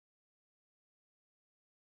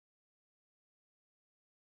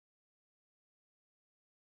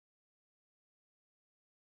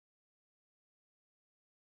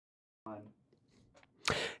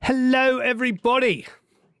Hello, everybody.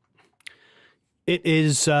 It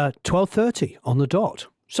is 12:30 on the dot.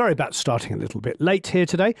 Sorry about starting a little bit late here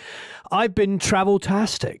today. I've been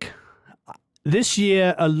travel-tastic. This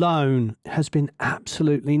year alone has been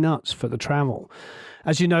absolutely nuts for the travel.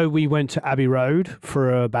 As you know, we went to Abbey Road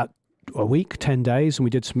for about a week, 10 days, and we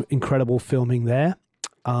did some incredible filming there.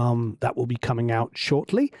 That will be coming out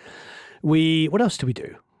shortly. What else did we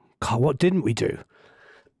do? God, what didn't we do?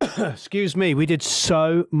 Excuse me, we did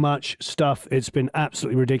so much stuff. It's been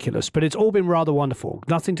absolutely ridiculous, but it's all been rather wonderful.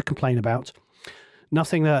 Nothing to complain about.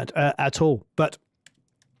 Nothing at all. But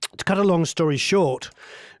to cut a long story short,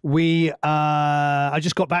 I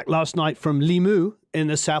just got back last night from Limoux in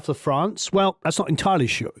the south of France. Well, that's not entirely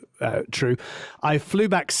true. I flew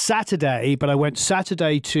back Saturday, but I went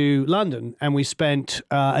Saturday to London, and we spent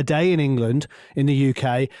a day in England, in the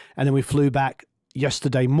UK, and then we flew back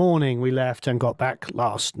yesterday morning. We left and got back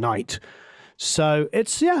last night. So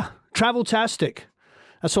it's, travel-tastic.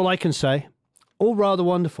 That's all I can say. All rather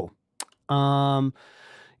wonderful. Quality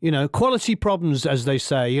problems, as they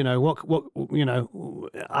say. I'm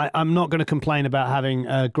not going to complain about having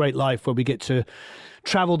a great life where we get to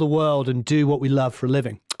travel the world and do what we love for a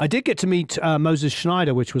living. I did get to meet Moses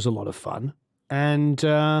Schneider, which was a lot of fun. And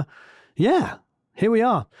here we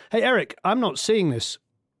are. Hey, Eric, I'm not seeing this.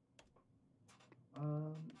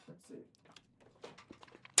 Let's see.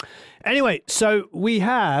 Anyway, so we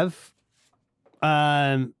have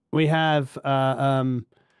I think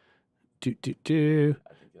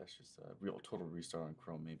that's just a real total restart on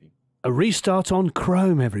Chrome, maybe. A restart on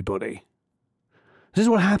Chrome, everybody. This is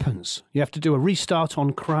what happens. You have to do a restart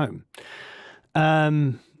on Chrome.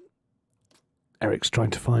 Eric's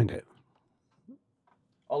trying to find it.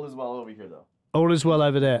 All is well over here, though. All is well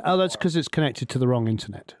over there. Oh, that's because it's connected to the wrong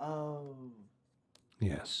internet. Oh.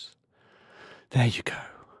 Yes. There you go.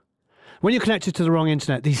 When you're connected to the wrong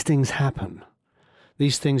internet, these things happen.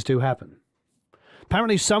 These things do happen.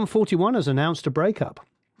 Apparently, Sum 41 has announced a breakup.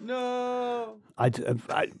 No.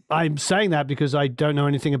 I'm saying that because I don't know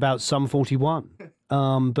anything about Sum 41.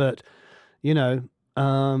 But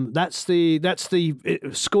that's the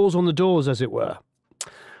scores on the doors, as it were.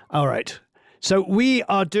 All right. So we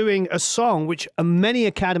are doing a song which many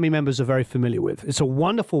Academy members are very familiar with. It's a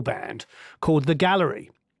wonderful band called The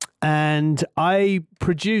Gallery. And I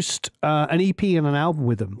produced an EP and an album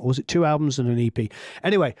with them. Or was it 2 albums and an EP?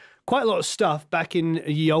 Anyway, quite a lot of stuff back in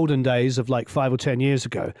the olden days of like 5 or 10 years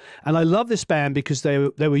ago. And I love this band because they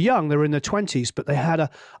were young. They were in their 20s, but they had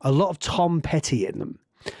a lot of Tom Petty in them.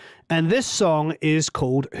 And this song is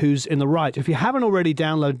called Who's in the Right. If you haven't already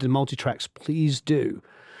downloaded the multitracks, please do.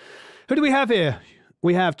 Who do we have here?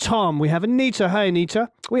 We have Tom. We have Anita. Hi, Anita.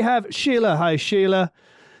 We have Sheila. Hi, Sheila.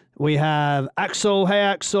 We have Axel. Hey,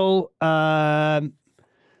 Axel.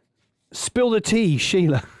 Spill the tea,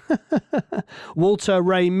 Sheila. Walter,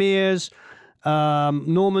 Ray Mears.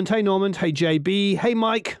 Normand. Hey, Normand. Hey, JB. Hey,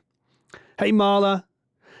 Mike. Hey, Marla.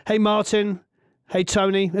 Hey, Martin. Hey,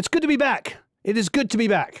 Tony. It's good to be back. It is good to be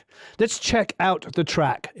back. Let's check out the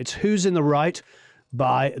track. It's Who's in the Right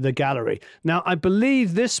by The Gallery. Now, I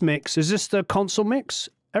believe this mix, is this the console mix,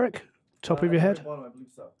 Eric? Top of your head? I believe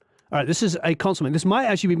so. All right, this is a console mix. This might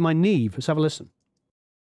actually be my Neve. Let's have a listen.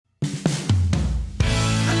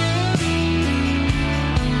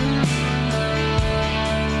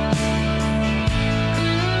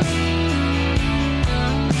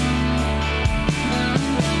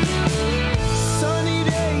 Sunny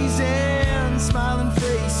days and smiling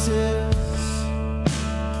faces.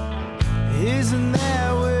 Isn't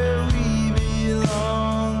that where we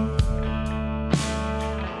belong?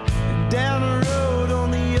 Down the road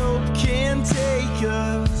only hope can take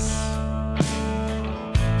us.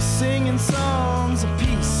 Singing songs of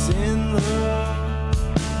peace and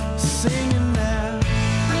love. Singing now.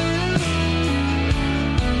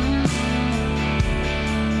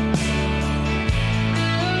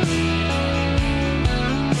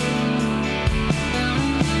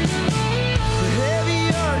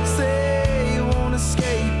 Heavy hearts, they won't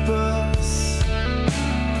escape us.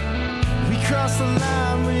 We cross the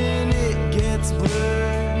line when it gets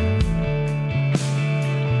blurred.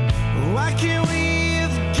 Why can't we,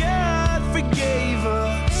 if God forgave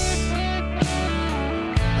us?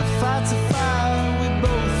 A fight's a fire, we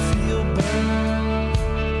both feel burned.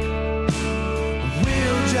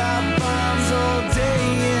 We'll drop bombs all day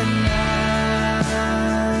and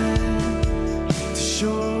night to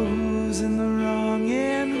show who's in the wrong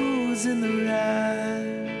and who's in the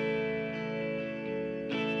right.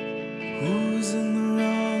 Who's in the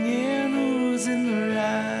wrong and who's in the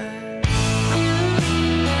right.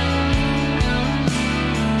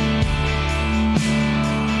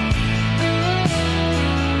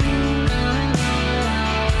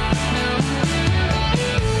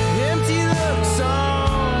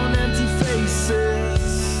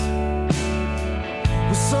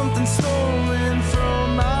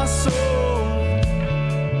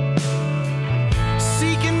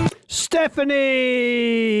 Stephanie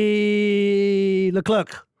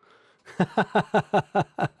Leclerc.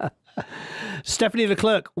 Stephanie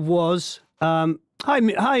Leclerc was hi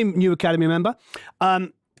new Academy member.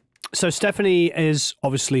 So Stephanie is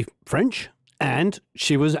obviously French, and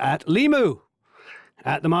she was at Limu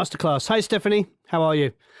at the masterclass. Hi Stephanie, how are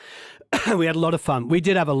you? We had a lot of fun. We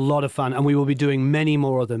did have a lot of fun, and we will be doing many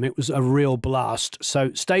more of them. It was a real blast.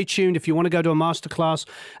 So stay tuned if you want to go to a masterclass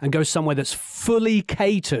and go somewhere that's fully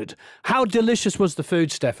catered. How delicious was the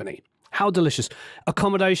food, Stephanie? How delicious.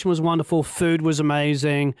 Accommodation was wonderful. Food was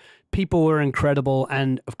amazing. People were incredible.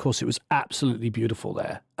 And, of course, it was absolutely beautiful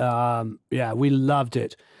there. Yeah, we loved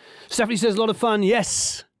it. Stephanie says, a lot of fun.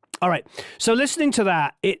 Yes. All right. So listening to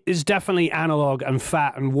that, it is definitely analog and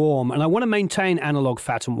fat and warm. And I want to maintain analog,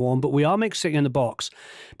 fat and warm, but we are mixing in the box.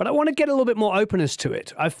 But I want to get a little bit more openness to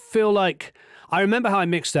it. I feel like I remember how I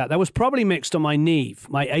mixed that. That was probably mixed on my Neve,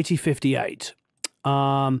 my 8058.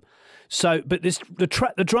 But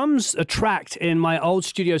the drums are tracked in my old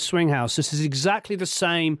studio swing house. This is exactly the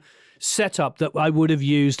same setup that I would have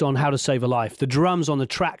used on How to Save a Life. The drums on the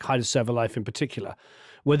track How to Save a Life in particular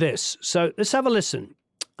were this. So let's have a listen.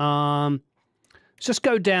 Let's just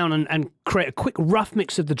go down and create a quick rough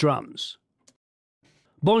mix of the drums.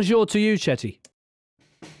 Bonjour to you, Chetty.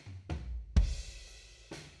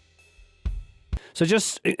 So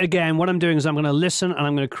just, again, what I'm doing is I'm going to listen and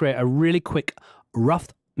I'm going to create a really quick rough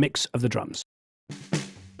mix of the drums.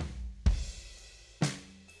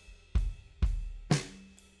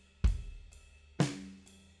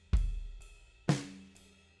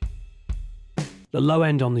 The low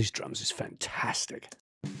end on these drums is fantastic.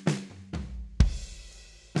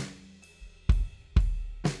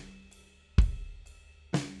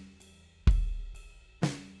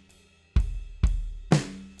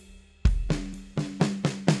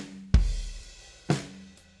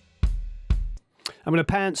 I'm going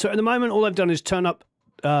to pan. So at the moment, all I've done is turn up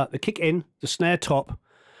the kick in, the snare top,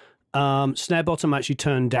 snare bottom actually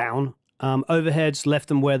turned down, overheads left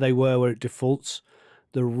them where they were it defaults.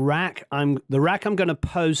 The rack I'm going to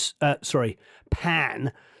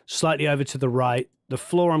pan slightly over to the right. The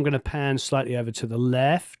floor I'm going to pan slightly over to the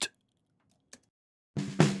left.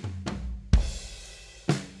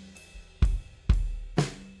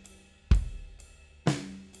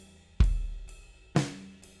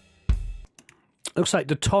 Looks like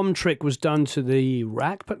the tom trick was done to the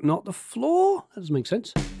rack, but not the floor. That doesn't make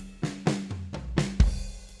sense.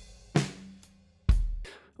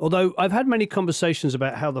 Although I've had many conversations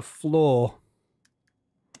about how the floor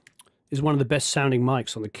is one of the best sounding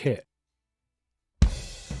mics on the kit.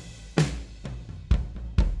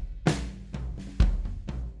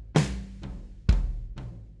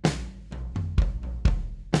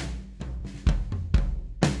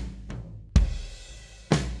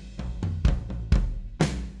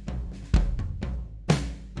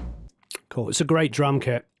 Cool. It's a great drum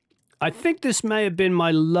kit. I think this may have been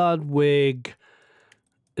my Ludwig.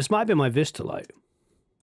 This might have been my Vistalite.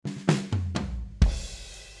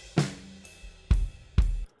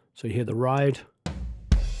 So you hear the ride.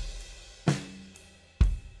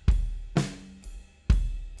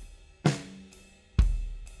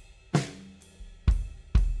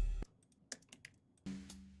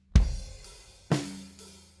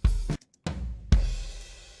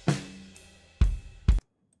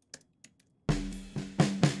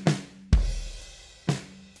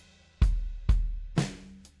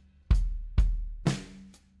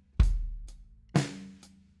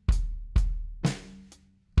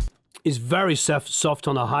 Is very soft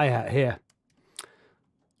on a hi-hat here.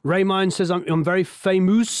 Raymine says, I'm very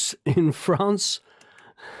famous in France.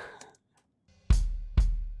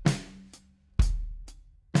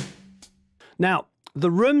 Now, the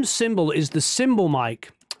room cymbal is the cymbal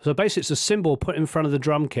mic. So basically it's a cymbal put in front of the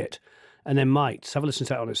drum kit and then mic. Let's have a listen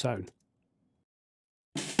to that on its own.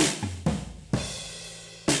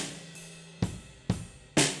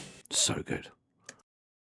 So good.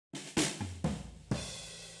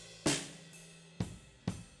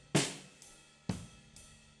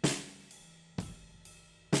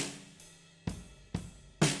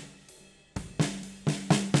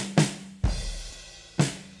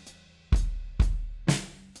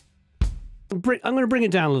 I'm going to bring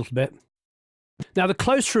it down a little bit. Now, the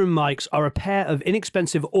close room mics are a pair of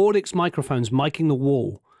inexpensive Audix microphones miking the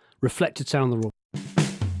wall, reflected sound on the wall.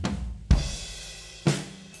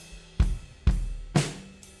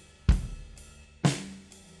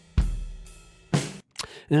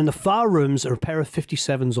 And then the far rooms are a pair of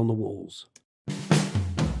 57s on the walls.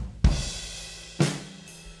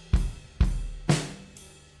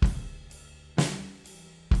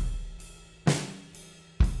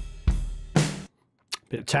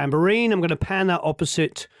 Bit of tambourine. I'm going to pan that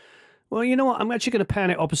opposite. Well, you know what? I'm actually going to pan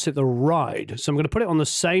it opposite the ride. So I'm going to put it on the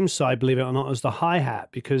same side, believe it or not, as the hi-hat,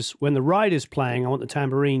 because when the ride is playing, I want the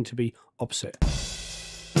tambourine to be opposite.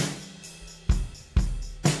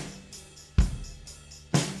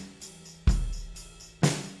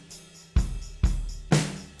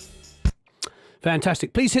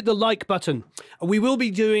 Fantastic. Please hit the like button. We will be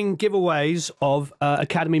doing giveaways of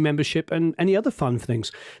Academy membership and any other fun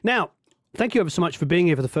things. Now, thank you ever so much for being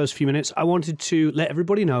here for the first few minutes. I wanted to let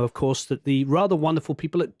everybody know, of course, that the rather wonderful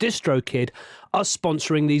people at DistroKid are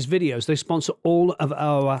sponsoring these videos. They sponsor all of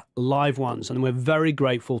our live ones, and we're very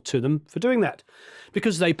grateful to them for doing that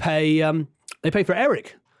because they pay for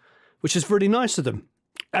Eric, which is really nice of them.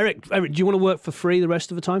 Eric, do you want to work for free the rest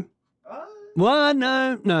of the time? Well,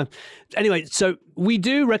 no. Anyway, so we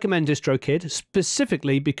do recommend DistroKid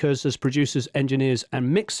specifically because as producers, engineers, and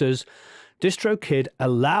mixers, DistroKid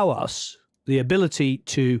allow us the ability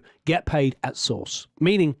to get paid at source.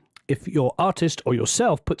 Meaning, if your artist or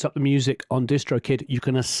yourself puts up the music on DistroKid, you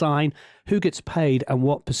can assign who gets paid and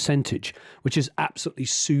what percentage, which is absolutely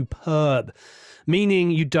superb.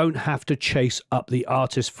 Meaning you don't have to chase up the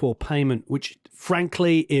artist for payment, which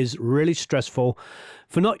frankly is really stressful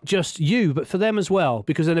for not just you, but for them as well,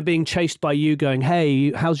 because then they're being chased by you going,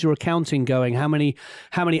 hey, how's your accounting going? How many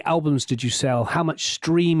albums did you sell? How much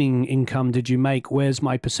streaming income did you make? Where's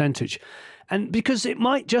my percentage? And because it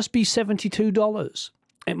might just be $72.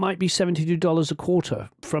 It might be $72 a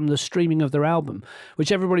quarter from the streaming of their album,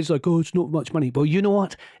 which everybody's like, oh, it's not much money. Well, you know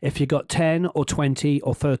what? If you got 10 or 20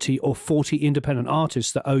 or 30 or 40 independent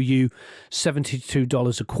artists that owe you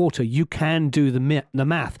 $72 a quarter, you can do the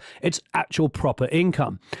math. It's actual proper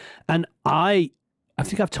income. And I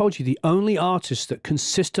think I've told you, the only artist that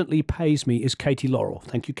consistently pays me is Katie Laurel.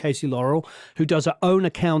 Thank you, Katie Laurel, who does her own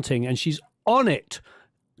accounting, and she's on it.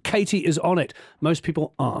 Katie is on it. Most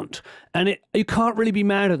people aren't. And you can't really be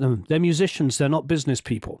mad at them. They're musicians. They're not business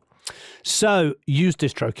people. So use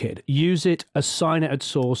DistroKid. Use it, assign it at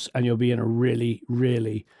source, and you'll be in a really,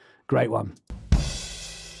 really great one.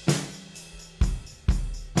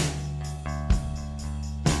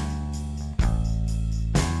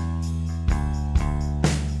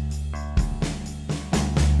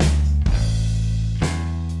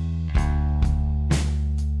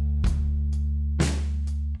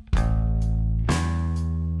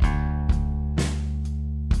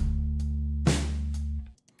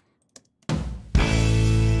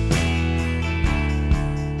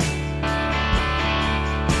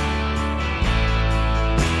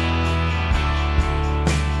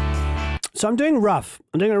 So I'm doing rough.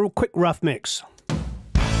 I'm doing a real quick rough mix.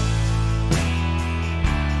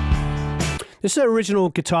 This is an original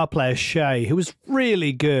guitar player, Shay, who was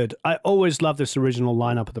really good. I always love this original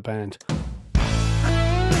lineup of the band.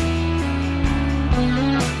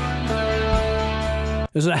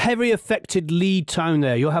 There's a heavy affected lead tone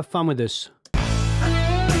there. You'll have fun with this.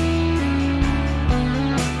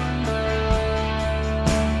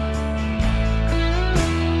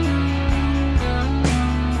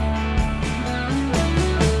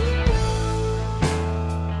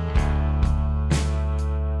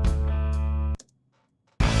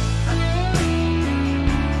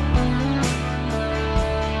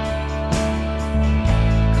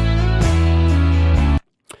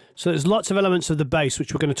 So there's lots of elements of the bass,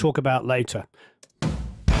 which we're going to talk about later.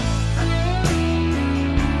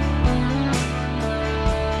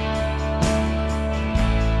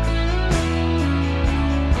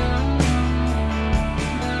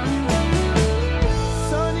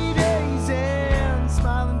 Sunny days and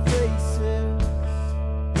smiling faces.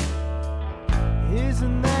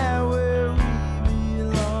 Isn't that where we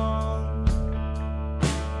belong?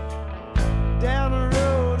 Down the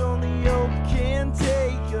road only hope can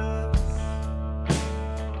take us.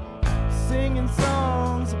 Singing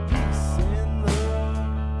songs of peace and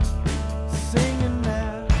love. Singing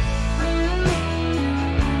now.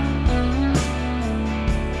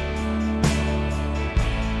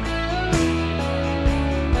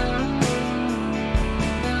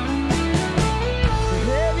 The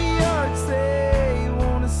heavy hearts, they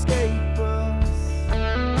won't escape us.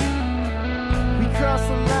 We cross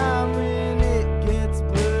the line when it gets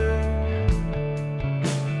blurred.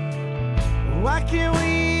 Why can't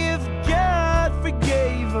we, if God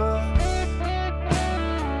forgave us?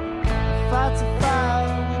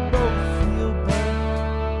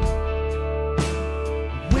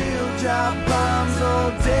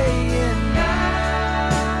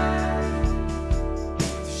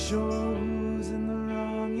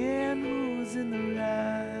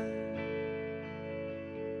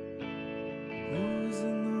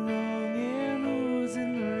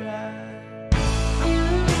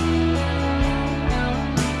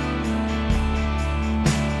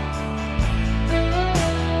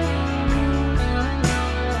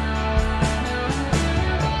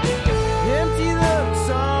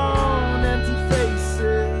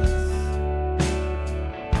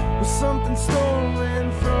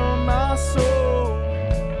 stolen from my soul.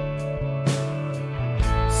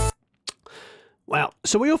 Wow.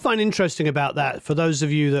 So what you'll find interesting about that, for those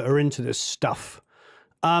of you that are into this stuff,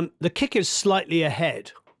 the kick is slightly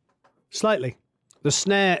ahead. Slightly. The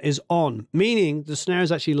snare is on, meaning the snare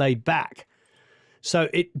is actually laid back. So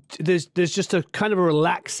there's just a kind of a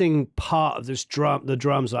relaxing part of this the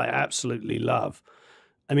drums I absolutely love.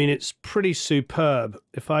 I mean, it's pretty superb.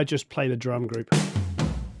 If I just play the drum group.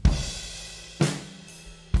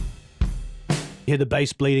 You hear the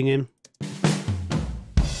bass bleeding in.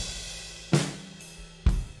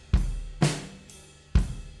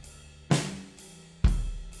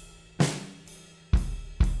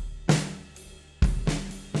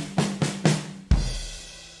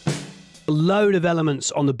 A load of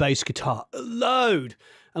elements on the bass guitar, a load,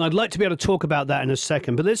 and I'd like to be able to talk about that in a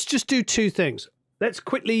second. But let's just do two things. Let's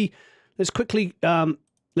quickly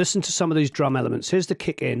listen to some of these drum elements. Here's the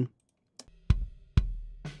kick in.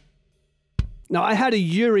 Now I had a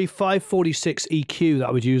Huart 546 EQ that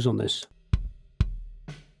I would use on this.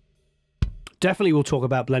 Definitely, we'll talk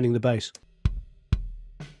about blending the bass.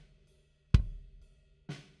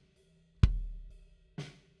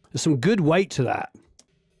 There's some good weight to that.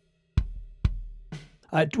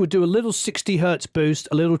 I would do a little 60 hertz boost,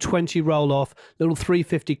 a little 20 roll off, little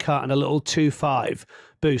 350 cut, and a little 2.5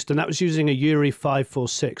 boost. And that was using a Huart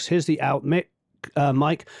 546. Here's the out mic,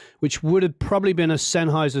 which would have probably been a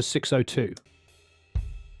Sennheiser 602.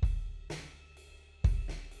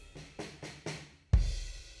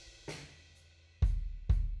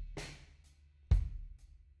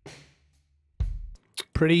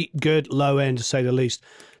 Pretty good low end, to say the least.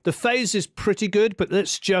 The phase is pretty good, but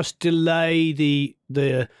let's just delay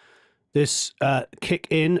this kick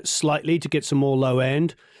in slightly to get some more low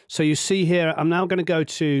end. So you see here, I'm now going to go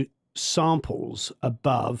to samples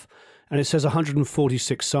above, and it says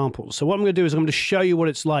 146 samples. So what I'm going to do is I'm going to show you what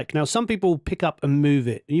it's like. Now, some people pick up and move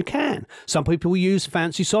it, and you can. Some people use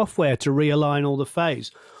fancy software to realign all the phase.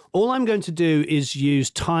 All I'm going to do is use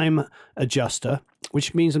time adjuster,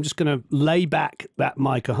 which means I'm just going to lay back that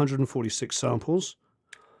mic 146 samples.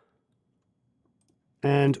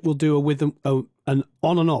 And we'll do an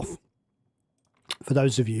on and off. For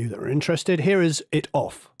those of you that are interested, here is it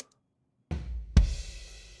off.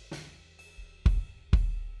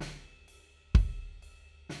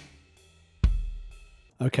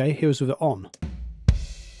 Okay, here's with it on.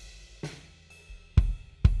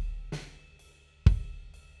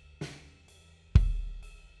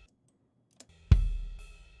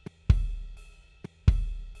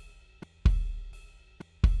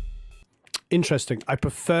 Interesting. I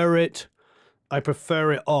prefer it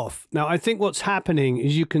off. Now, I think what's happening,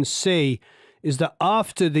 as you can see, is that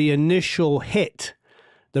after the initial hit,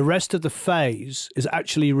 the rest of the phase is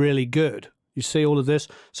actually really good. You see all of this?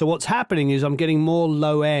 So what's happening is I'm getting more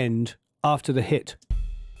low end after the hit.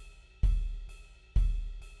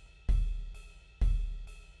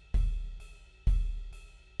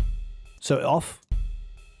 So off.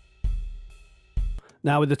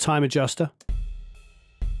 Now with the time adjuster.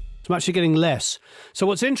 So I'm actually getting less. So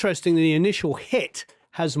what's interesting, the initial hit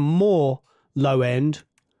has more low end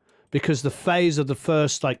because the phase of the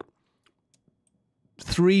first, like,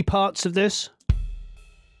 3 parts of this.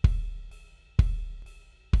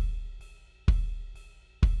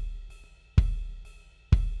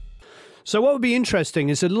 So what would be interesting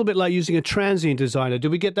is a little bit like using a transient designer.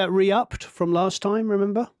 Did we get that re-upped from last time,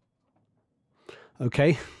 remember?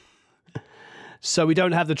 Okay. So we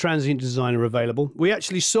don't have the transient designer available. We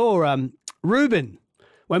actually saw Ruben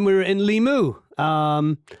when we were in Limoux.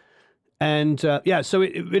 Yeah, so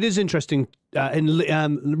it is interesting.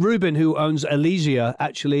 Ruben, who owns Elysia,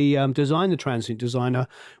 actually designed the transient designer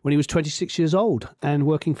when he was 26 years old and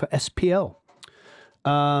working for SPL.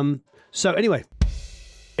 So anyway,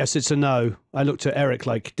 yes, it's a no. I looked at Eric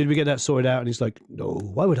like, did we get that sorted out? And he's like, no,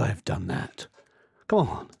 why would I have done that? Come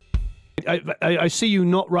on. I see you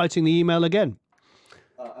not writing the email again.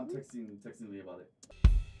 I'm texting Lee about it.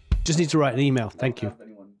 Just need to write an email. Thank you.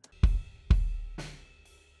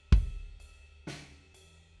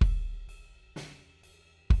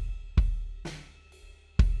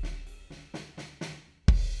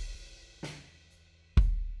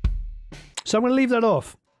 So I'm going to leave that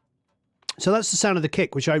off. So that's the sound of the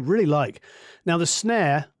kick, which I really like. Now the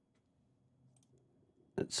snare.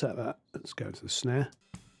 Let's set that. Let's go to the snare.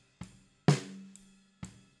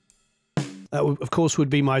 That, of course, would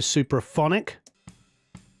be my supraphonic.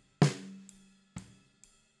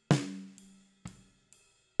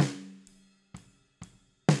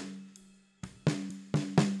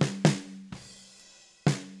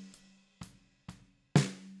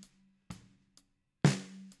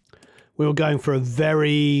 We were going for a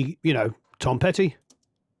very, you know, Tom Petty.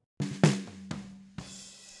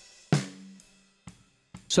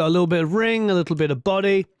 So a little bit of ring, a little bit of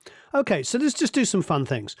body. Okay, so let's just do some fun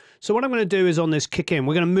things. So what I'm going to do is on this kick in,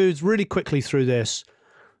 we're going to move really quickly through this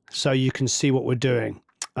so you can see what we're doing.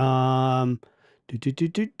 So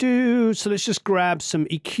let's just grab some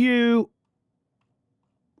EQ.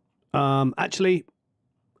 Actually,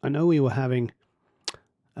 I know we were having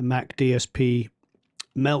a Mac DSP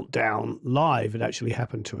meltdown live. It actually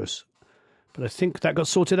happened to us. But I think that got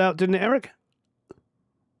sorted out, didn't it, Eric?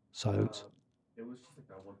 Silence. It was just like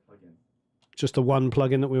that one plugin. Just the one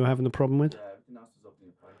plugin that we were having the problem with? Yeah, everything else is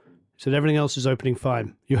opening fine for you. So everything else is opening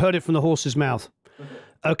fine. You heard it from the horse's mouth.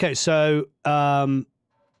 Okay, so we are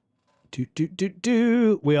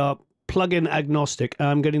plugin agnostic.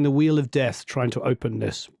 I'm getting the wheel of death trying to open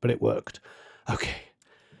this, but it worked. Okay.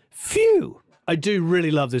 Phew! I do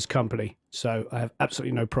really love this company, so I have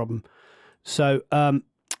absolutely no problem. So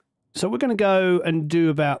so we're going to go and do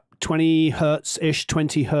about 20 hertz-ish,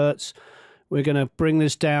 20 hertz. We're going to bring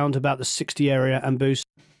this down to about the 60 area and boost.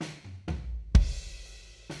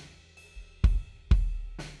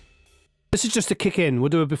 This is just a kick in. We'll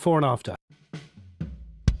do a before and after.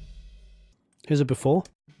 Here's a before.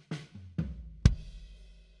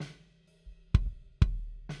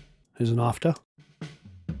 Here's an after.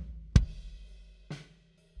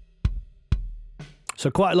 So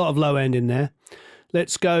quite a lot of low end in there.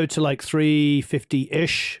 Let's go to like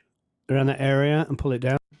 350-ish around that area and pull it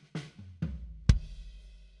down.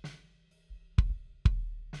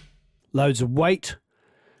 Loads of weight.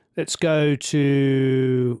 Let's go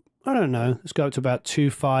to, I don't know, let's go up to about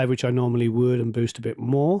 2.5, which I normally would, and boost a bit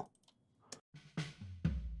more.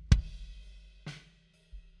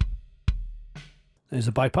 There's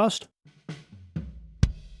a bypass.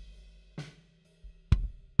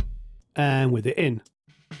 And with it in.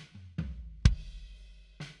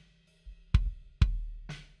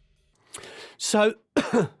 So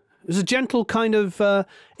there's a gentle kind of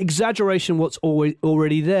exaggeration what's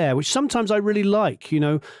already there, which sometimes I really like. You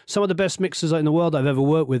know, some of the best mixers in the world I've ever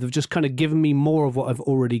worked with have just kind of given me more of what I've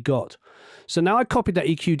already got. So now I copied that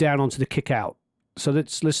EQ down onto the kick out. So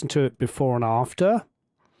let's listen to it before and after.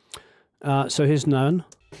 So here's none.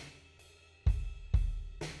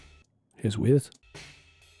 Here's with.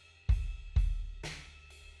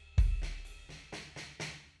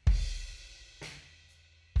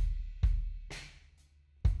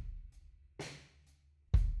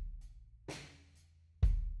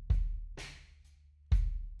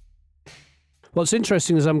 What's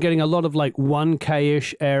interesting is I'm getting a lot of like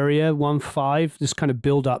 1K-ish area, 1.5, this kind of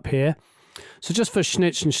build up here. So just for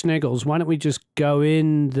schnitz and schniggles, why don't we just go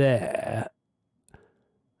in there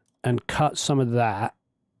and cut some of that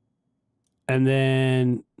and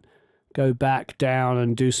then go back down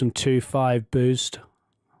and do some 2.5 boost.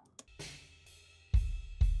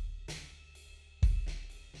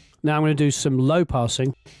 Now I'm going to do some low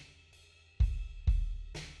passing.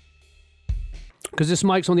 Because this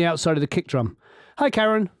mic's on the outside of the kick drum. Hi,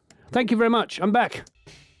 Karen. Thank you very much. I'm back.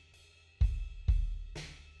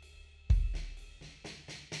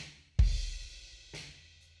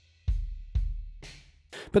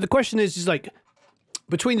 But the question is like,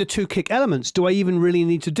 between the two kick elements, do I even really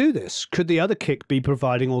need to do this? Could the other kick be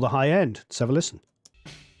providing all the high end? Let's have a listen.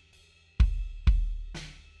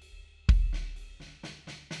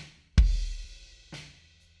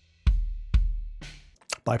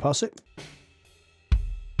 Bypass it.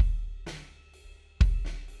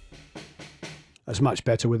 That's much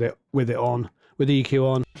better with it on, with the EQ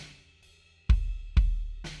on.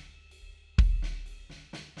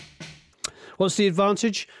 What's the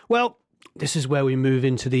advantage? Well, this is where we move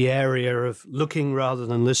into the area of looking rather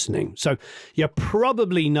than listening. So you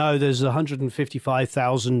probably know there's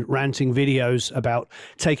 155,000 ranting videos about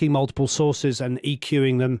taking multiple sources and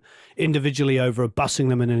EQing them individually over bussing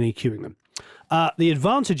them and then EQing them. The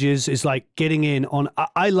advantage is like getting in on,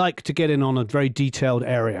 I like to get in on a very detailed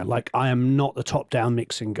area. Like I am not the top-down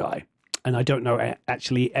mixing guy. And I don't know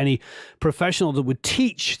actually any professional that would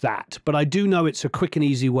teach that, but I do know it's a quick and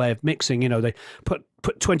easy way of mixing. You know, they put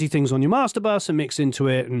 20 things on your master bus and mix into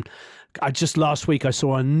it. And last week I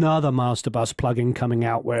saw another master bus plugin coming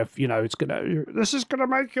out where, you know, this is gonna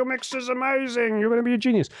make your mixers amazing. You're gonna be a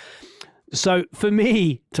genius. So for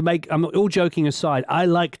me to make, I'm all joking aside, I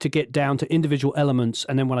like to get down to individual elements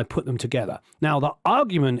and then when I put them together. Now the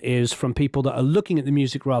argument is from people that are looking at the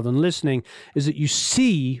music rather than listening is that you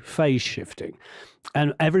see phase shifting.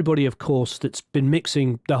 And everybody, of course, that's been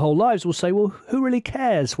mixing their whole lives will say, well, who really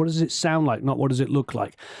cares? What does it sound like? Not what does it look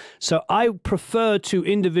like? So I prefer to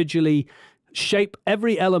individually shape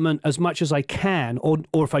every element as much as I can, or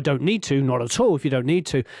if I don't need to, not at all if you don't need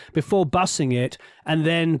to, before bussing it and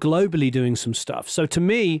then globally doing some stuff. So to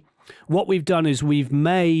me, what we've done is we've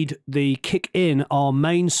made the kick in our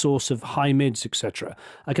main source of high mids, etc.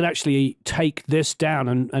 I can actually take this down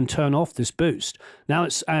and turn off this boost. Now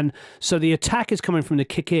and so the attack is coming from the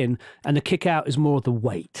kick in, and the kick out is more of the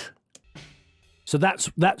weight. So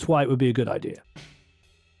that's why it would be a good idea.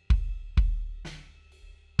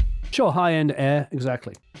 Sure, high-end air,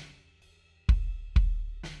 exactly.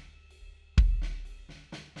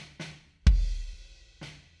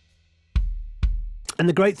 And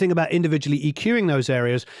the great thing about individually EQing those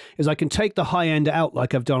areas is I can take the high end out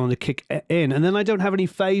like I've done on the kick in, and then I don't have any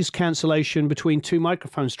phase cancellation between two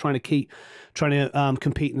microphones trying to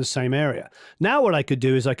compete in the same area. Now what I could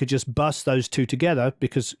do is I could just bus those two together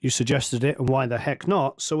because you suggested it, and why the heck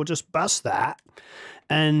not? So we'll just bus that,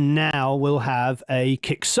 and now we'll have a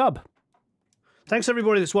kick sub. Thanks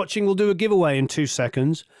everybody that's watching. We'll do a giveaway in 2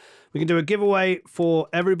 seconds. We can do a giveaway for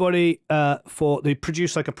everybody for the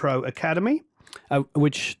Produce Like a Pro Academy.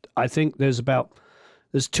 Which I think there's 200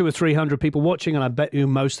 or 300 people watching, and I bet you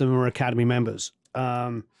most of them are Academy members.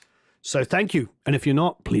 So thank you. And if you're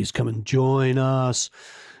not, please come and join us.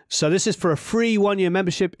 So this is for a free 1-year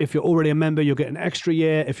membership. If you're already a member, you'll get an extra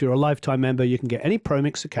year. If you're a lifetime member, you can get any Pro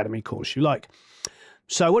Mix Academy course you like.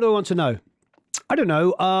 So what do I want to know? I don't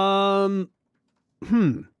know.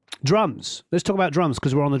 Drums. Let's talk about drums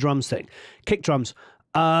because we're on the drums thing. Kick drums.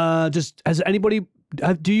 Has anybody...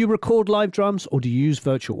 do you record live drums or do you use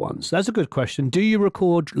virtual ones? That's a good question. Do you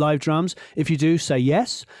record live drums? If you do, say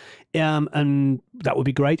yes. And that would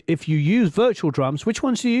be great. If you use virtual drums, which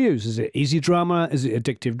ones do you use? Is it Easy Drummer? Is it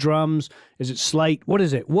Addictive Drums? Is it Slate? What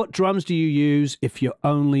is it? What drums do you use if you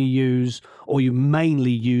only use or you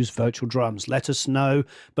mainly use virtual drums? Let us know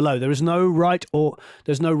below. There's no right or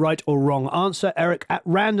wrong answer. Eric at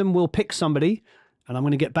random will pick somebody and I'm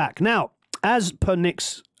going to get back. Now, as per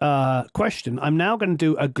Nick's question, I'm now going to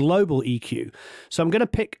do a global EQ. So I'm going to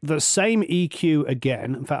pick the same EQ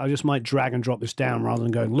again. In fact, I just might drag and drop this down rather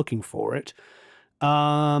than going looking for it.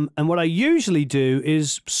 And what I usually do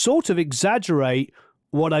is sort of exaggerate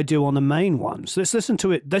what I do on the main one. So let's listen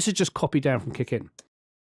to it. This is just copied down from kick in.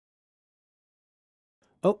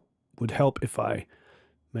 Oh, would help if I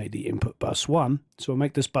made the input bus 1. So I'll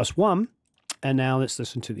make this bus 1. And now let's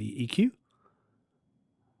listen to the EQ.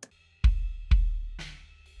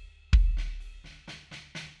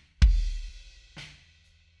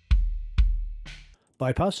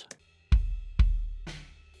 Bypass.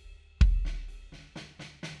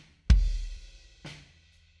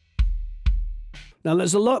 Now,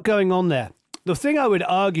 there's a lot going on there. The thing I would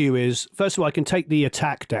argue is, first of all, I can take the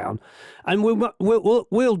attack down, and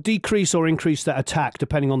we'll decrease or increase that attack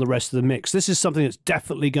depending on the rest of the mix. This is something that's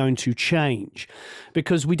definitely going to change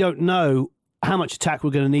because we don't know how much attack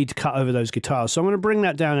we're going to need to cut over those guitars. So I'm going to bring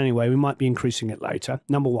that down anyway. We might be increasing it later,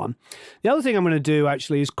 number one. The other thing I'm going to do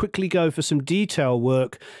actually is quickly go for some detail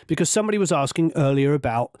work because somebody was asking earlier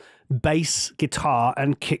about bass, guitar,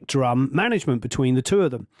 and kick drum management between the two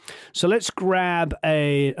of them. So let's grab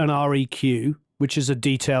an REQ, which is a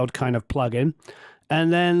detailed kind of plugin.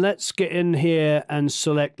 And then let's get in here and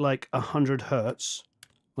select like 100 Hertz,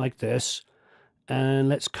 like this. And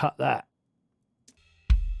let's cut that.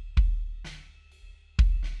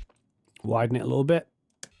 Widen it a little bit.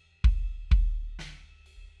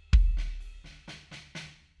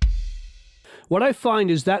 What I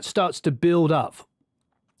find is that starts to build up.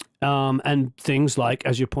 And things like,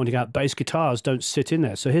 as you're pointing out, bass guitars don't sit in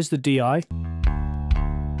there. So here's the DI.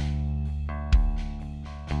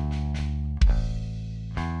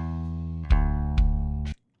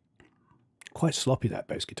 Quite sloppy, that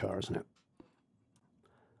bass guitar, isn't it?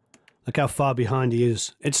 Look how far behind he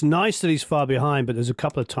is. It's nice that he's far behind, but there's a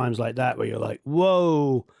couple of times like that where you're like,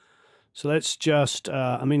 whoa. So let's just,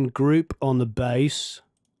 I'm in group on the bass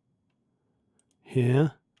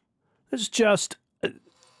here. Let's just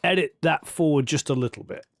edit that forward just a little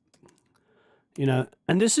bit. You know,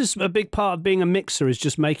 and this is a big part of being a mixer, is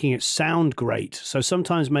just making it sound great. So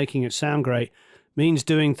sometimes making it sound great means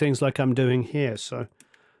doing things like I'm doing here. So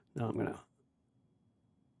now I'm going to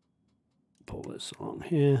pull this along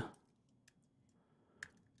here.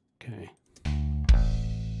 Okay.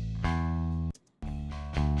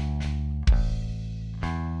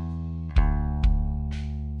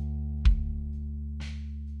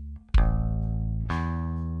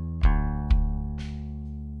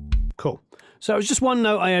 Cool. So it was just one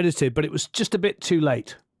note I edited, but it was just a bit too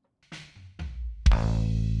late.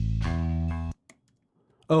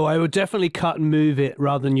 Oh, I would definitely cut and move it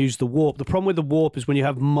rather than use the warp. The problem with the warp is when you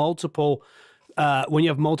have multiple when you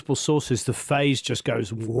have multiple sources, the phase just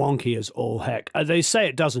goes wonky as all heck. They say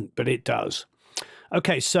it doesn't, but it does.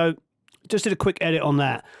 Okay, so just did a quick edit on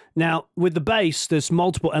that. Now, with the bass, there's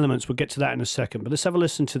multiple elements. We'll get to that in a second, but let's have a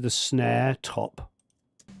listen to the snare top.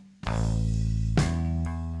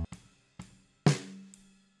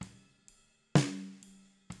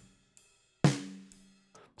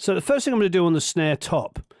 So the first thing I'm going to do on the snare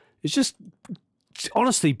top is just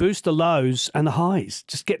honestly boost the lows and the highs.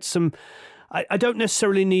 Just get some... I don't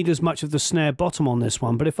necessarily need as much of the snare bottom on this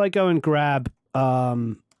one, but if I go and grab,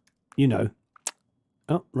 you know...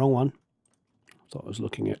 Oh, wrong one. I thought I was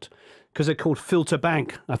looking at... Because they're called filter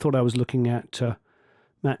bank. I thought I was looking at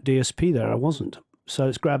Mac DSP there. I wasn't. So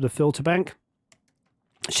let's grab the filter bank.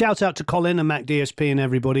 Shout out to Colin and Mac DSP and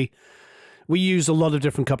everybody. We use a lot of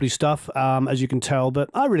different company stuff, as you can tell, but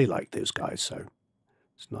I really like those guys, so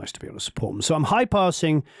it's nice to be able to support them. So I'm high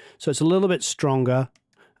passing, so it's a little bit stronger,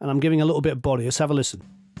 and I'm giving a little bit of body. Let's have a listen.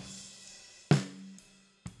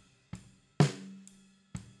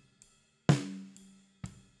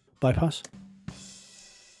 Bypass.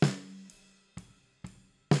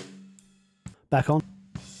 Back on.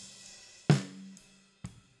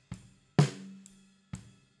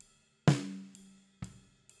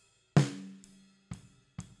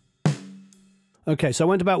 Okay, so I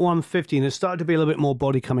went about 150 and it started to be a little bit more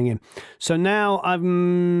body coming in. So now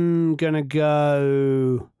I'm going to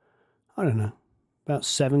go, I don't know, about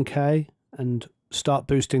 7K and start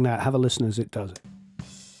boosting that. Have a listen as it does it.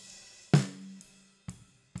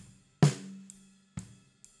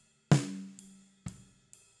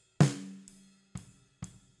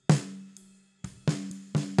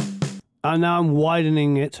 And now I'm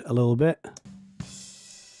widening it a little bit.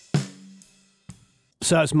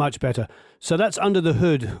 So it's much better. So that's under the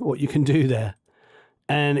hood, what you can do there.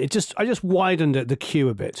 And I just widened the Q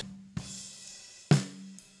a bit.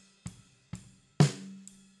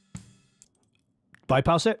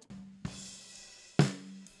 Bypass it.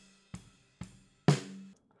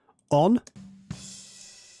 On.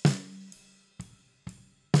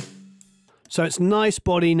 So it's nice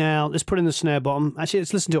body now. Let's put in the snare bottom. Actually,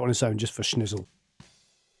 let's listen to it on its own just for schnizzle.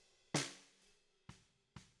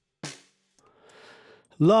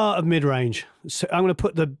 Lot of mid-range. So I'm going to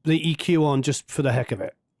put the EQ on just for the heck of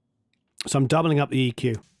it. So I'm doubling up the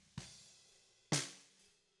EQ.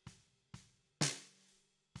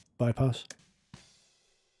 Bypass.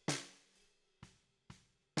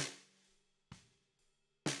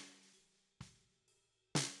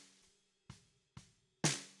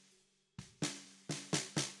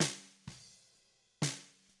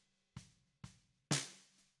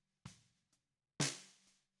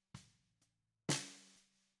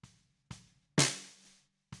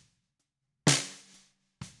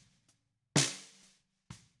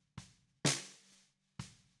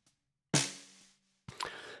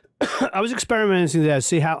 I was experimenting there to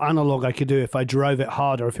see how analog I could do if I drove it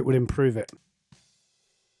harder, if it would improve it.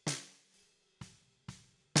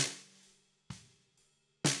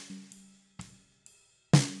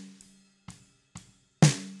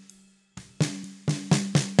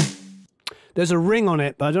 There's a ring on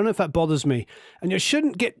it, but I don't know if that bothers me. And you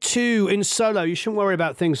shouldn't get too in solo. You shouldn't worry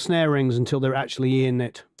about things snare rings until they're actually in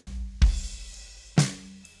it.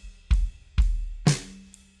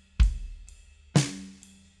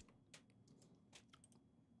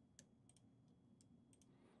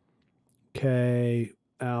 Okay,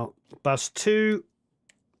 out bus 2.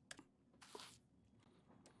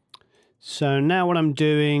 So now what I'm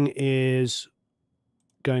doing is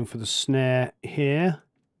going for the snare here.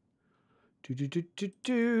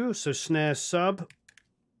 So snare sub.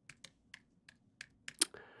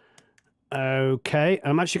 Okay,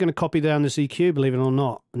 I'm actually going to copy down this EQ, believe it or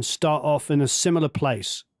not, and start off in a similar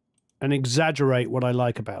place and exaggerate what I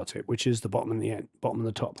like about it, which is the bottom and the end, bottom and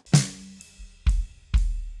the top.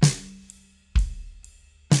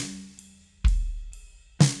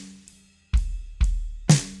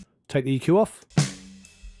 Take the EQ off.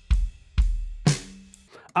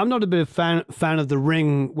 I'm not a bit of fan of the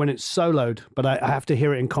ring when it's soloed, but I have to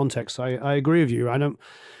hear it in context. I agree with you. I don't,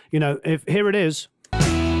 you know, if here it is.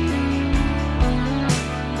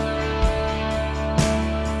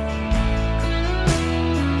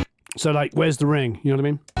 So like, where's the ring? You know what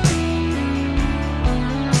I mean?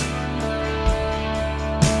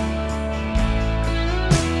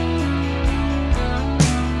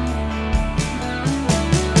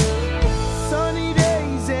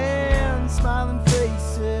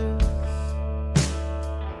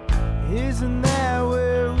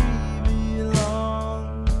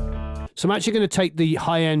 So I'm actually going to take the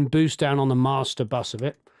high-end boost down on the master bus of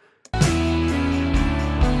it.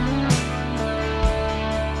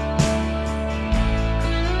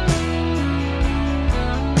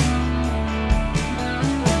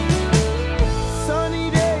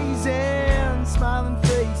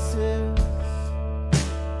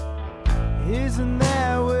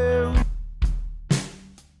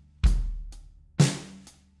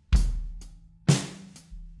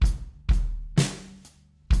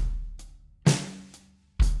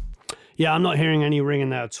 Yeah, I'm not hearing any ring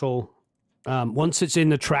in that at all. Once it's in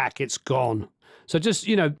the track, it's gone. So just,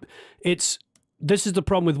 you know, this is the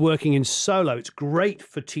problem with working in solo. It's great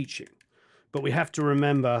for teaching, but we have to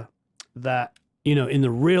remember that, you know, in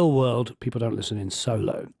the real world, people don't listen in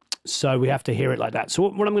solo. So we have to hear it like that. So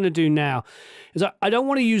what I'm going to do now is I don't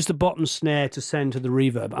want to use the bottom snare to send to the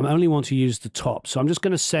reverb. I only want to use the top. So I'm just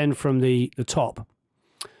going to send from the top,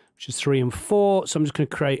 which is 3 and 4. So I'm just going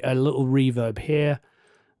to create a little reverb here.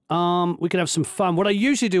 We can have some fun. What I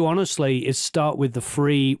usually do, honestly, is start with the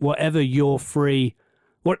free, whatever your free,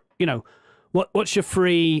 what's your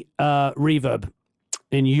free reverb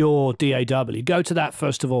in your DAW. Go to that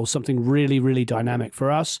first of all, something really, really dynamic.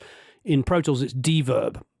 For us, in Pro Tools, it's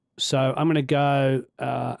Deverb. So I'm going to go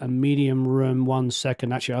a medium room 1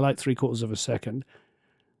 second. Actually, I like 3/4 of a second.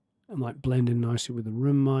 I might blend in nicely with the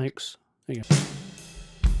room mics. There you go.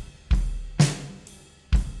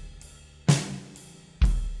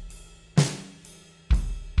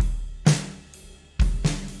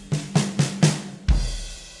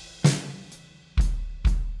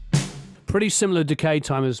 Pretty similar decay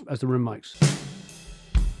time as the room mics.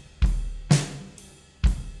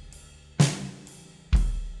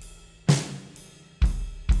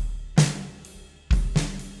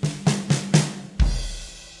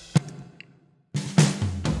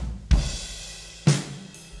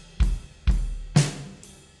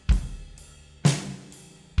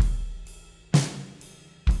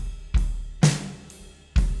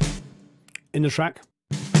 In the track.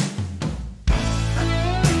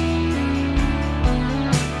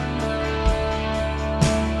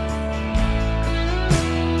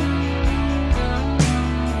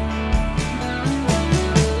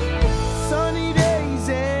 Sunny days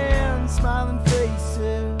and smiling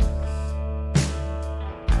faces.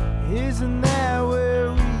 Isn't that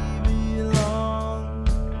where we belong?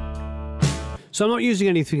 So I'm not using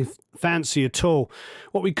anything fancy at all.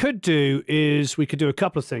 What we could do is we could do a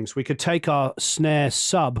couple of things. We could take our snare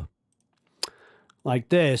sub like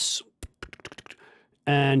this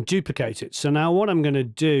and duplicate it. So now what I'm going to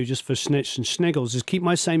do, just for snitch and sniggles, is keep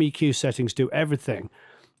my same EQ settings, do everything,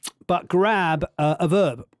 but grab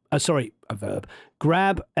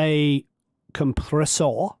grab a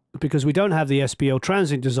compressor, because we don't have the SPL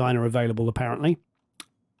Transient Designer available apparently.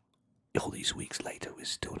 All these weeks later, we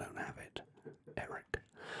still don't have it. Eric.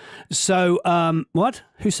 So, what?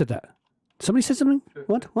 Who said that? Somebody said something?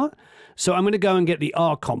 What? So I'm going to go and get the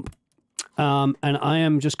R comp. And I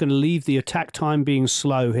am just going to leave the attack time being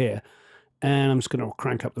slow here. And I'm just going to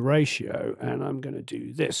crank up the ratio. And I'm going to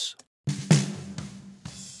do this.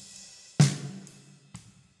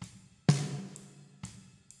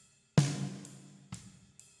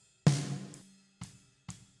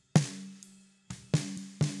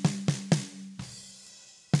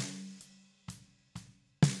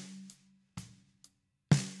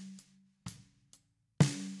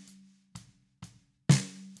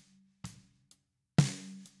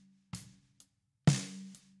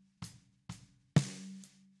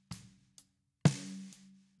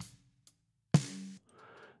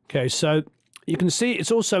 Okay, so you can see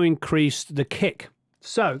it's also increased the kick.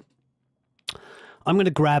 So I'm going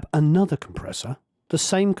to grab another compressor, the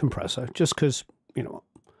same compressor, just because, you know what,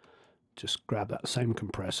 just grab that same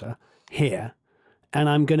compressor here, and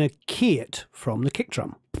I'm going to key it from the kick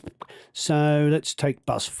drum. So let's take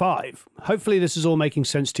bus 5. Hopefully this is all making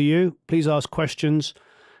sense to you. Please ask questions.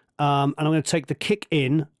 And I'm going to take the kick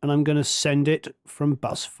in, and I'm going to send it from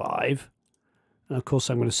bus 5. And of course,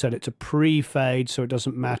 I'm going to set it to pre-fade, so it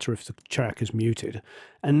doesn't matter if the track is muted.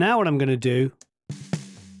 And now what I'm going to do,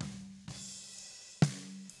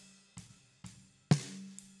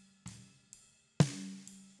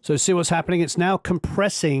 so see what's happening? It's now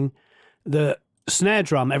compressing the snare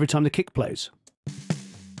drum every time the kick plays.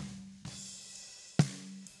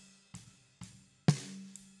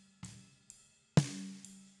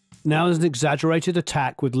 Now there's an exaggerated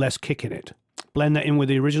attack with less kick in it. Blend that in with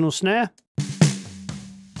the original snare.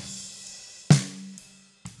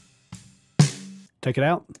 Take it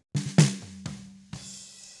out.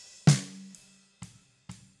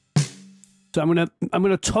 So I'm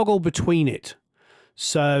gonna toggle between it.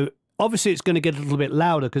 So obviously it's going to get a little bit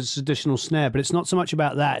louder because it's additional snare, but it's not so much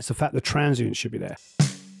about that. It's the fact the transient should be there.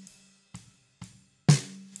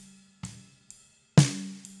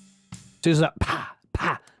 There's that pa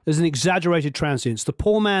pa. There's an exaggerated transient. It's the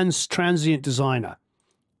poor man's transient designer.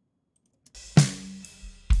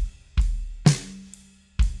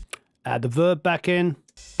 Add the verb back in.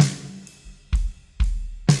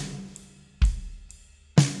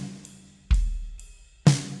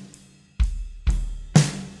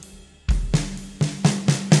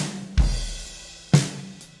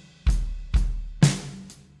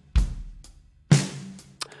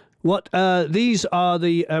 What? These are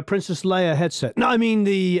the Princess Leia headset. No, I mean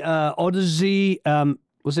the Odyssey.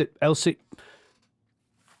 Was it LCD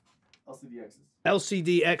X's.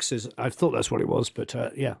 LCD X's? I thought that's what it was, but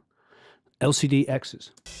yeah, LCD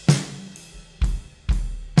X's.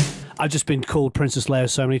 I've just been called Princess Leia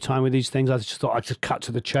so many times with these things. I just thought I'd just cut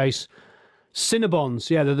to the chase. Cinnabons,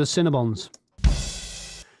 yeah, they're the Cinnabons.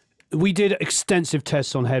 We did extensive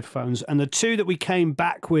tests on headphones, and the two that we came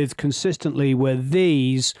back with consistently were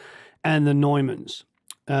these and the Neumanns.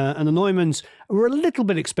 And the Neumanns were a little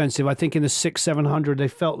bit expensive. I think in the 600-700, they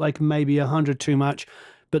felt like maybe 100 too much,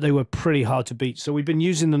 but they were pretty hard to beat. So we've been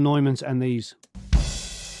using the Neumanns and these.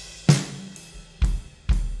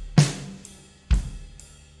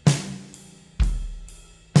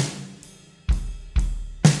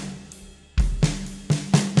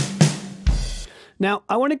 Now,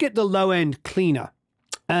 I want to get the low end cleaner.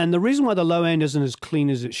 And the reason why the low end isn't as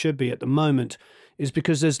clean as it should be at the moment is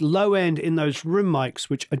because there's low end in those room mics,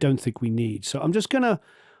 which I don't think we need. So I'm just going to,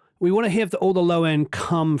 we want to have all the low end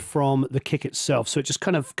come from the kick itself. So it just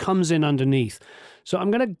kind of comes in underneath. So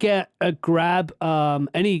I'm going to grab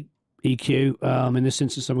any EQ. In this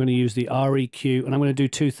instance, I'm going to use the REQ, and I'm going to do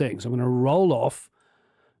two things. I'm going to roll off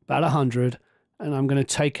about 100, and I'm going to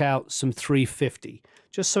take out some 350,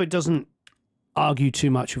 just so it doesn't argue too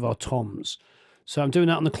much with our toms. So I'm doing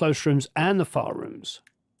that on the close rooms and the far rooms.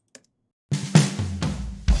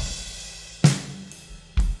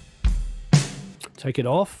 Take it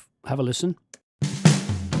off, have a listen.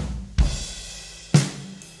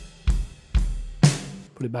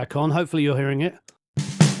 Put it back on, hopefully you're hearing it.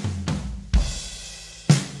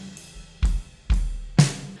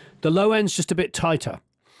 The low end's just a bit tighter.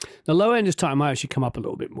 The low end is tight. I might actually come up a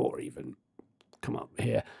little bit more even. Come up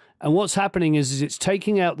here. And what's happening is it's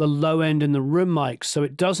taking out the low end in the room mics so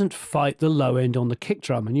it doesn't fight the low end on the kick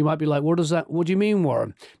drum. And you might be like, what do you mean,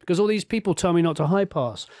 Warren? Because all these people tell me not to high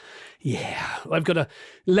pass. Yeah,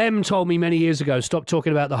 Lem told me many years ago, stop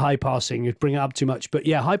talking about the high passing, you'd bring it up too much. But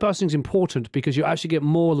yeah, high passing is important because you actually get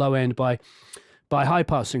more low end by high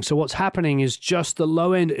passing. So what's happening is just the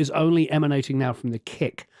low end is only emanating now from the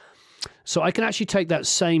kick. So I can actually take that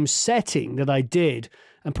same setting that I did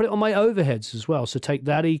and put it on my overheads as well. So take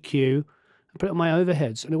that EQ and put it on my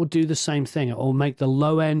overheads, and it will do the same thing. It will make the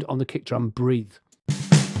low end on the kick drum breathe.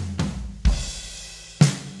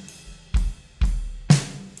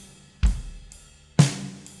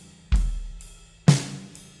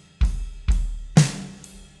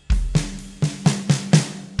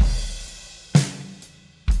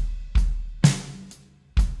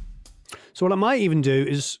 So what I might even do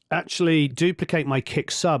is actually duplicate my kick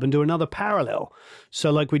sub and do another parallel. So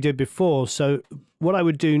like we did before. So what I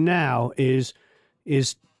would do now is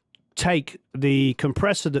take the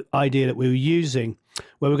compressor idea that we were using,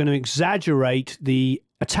 where we're going to exaggerate the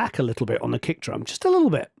attack a little bit on the kick drum, just a little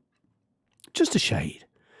bit, just a shade,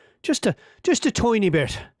 just a tiny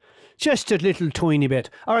bit. Just a little tiny bit.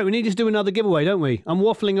 All right, we need to do another giveaway, don't we? I'm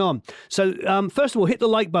waffling on. So first of all, hit the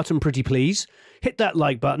like button, pretty please. Hit that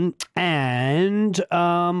like button, and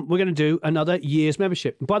we're going to do another year's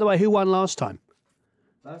membership. And by the way, who won last time?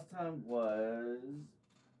 Last time was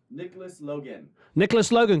Nicholas Logan.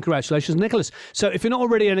 Nicholas Logan, congratulations, Nicholas. So if you're not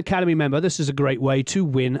already an Academy member, this is a great way to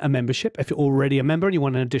win a membership. If you're already a member and you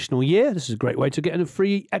want an additional year, this is a great way to get a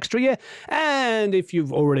free extra year. And if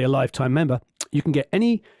you've already a lifetime member, you can get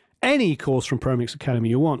any course from ProMix Academy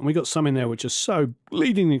you want. And we got some in there which are so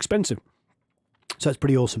bleeding expensive. So it's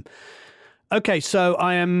pretty awesome. Okay, so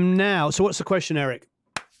I am now... So what's the question, Eric?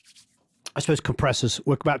 I suppose compressors.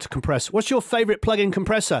 We're about to compress. What's your favorite plug-in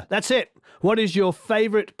compressor? That's it. What is your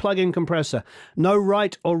favorite plug-in compressor? No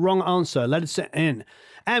right or wrong answer. Let us in.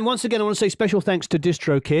 And once again, I want to say special thanks to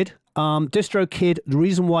DistroKid. DistroKid, the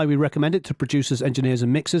reason why we recommend it to producers, engineers,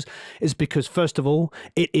 and mixers is because, first of all,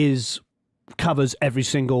 it covers every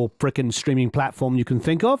single frickin' streaming platform you can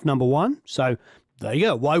think of, number one. So there you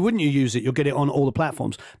go. Why wouldn't you use it? You'll get it on all the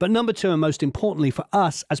platforms. But number two, and most importantly for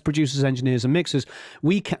us as producers, engineers, and mixers,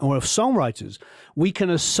 or songwriters, we can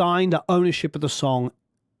assign the ownership of the song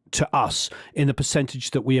to us in the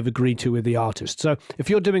percentage that we have agreed to with the artist. So if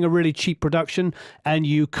you're doing a really cheap production and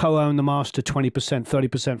you co-own the master 20%, 30%,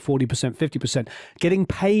 40%, 50%, getting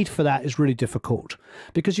paid for that is really difficult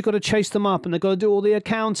because you've got to chase them up and they've got to do all the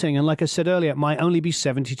accounting. And like I said earlier, it might only be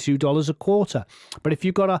 $72 a quarter. But if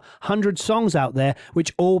you've got 100 songs out there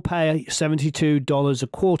which all pay $72 a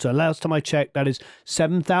quarter, last time I checked, that is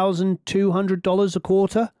 $7,200 a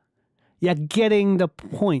quarter. You're getting the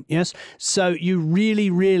point, yes? So you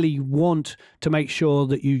really, really want to make sure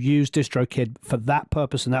that you use DistroKid for that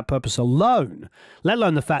purpose and that purpose alone, let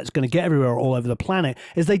alone the fact it's going to get everywhere all over the planet,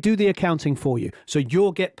 is they do the accounting for you. So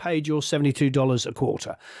you'll get paid your $72 a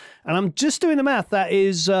quarter. And I'm just doing the math. That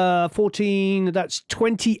is that's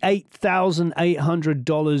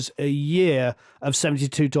 $28,800 a year of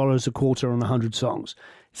 $72 a quarter on 100 songs.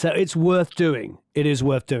 So it's worth doing. It is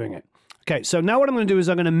worth doing it. Okay, so now what I'm going to do is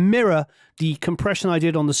I'm going to mirror the compression I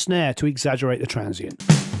did on the snare to exaggerate the transient.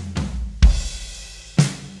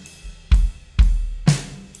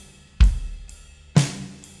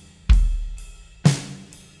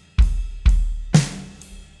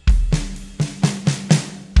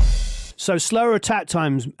 So slower attack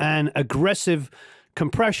times and aggressive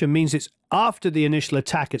compression means it's after the initial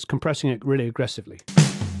attack, it's compressing it really aggressively.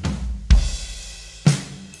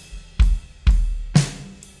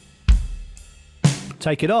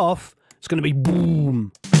 Take it off, it's going to be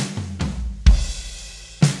boom.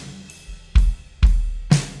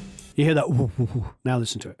 You hear that? Woo, woo, woo. Now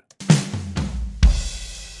listen to it.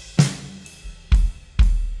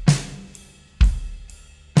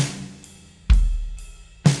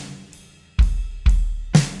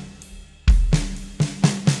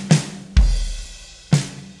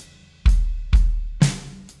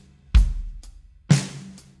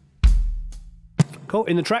 Cool,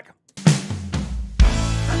 in the track.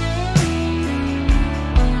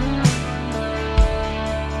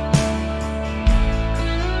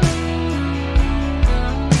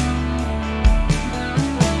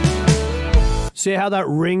 See how that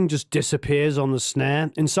ring just disappears on the snare?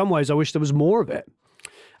 In some ways, I wish there was more of it.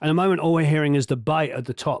 And at the moment, all we're hearing is the bite at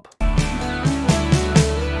the top.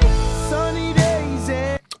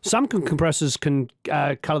 Some compressors can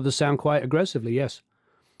color the sound quite aggressively, yes.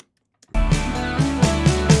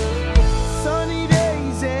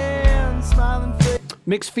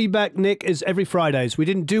 Mixed feedback, Nick, is every Fridays. We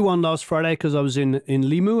didn't do one last Friday because I was in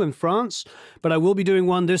Limoux in France, but I will be doing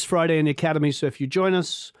one this Friday in the Academy, so if you join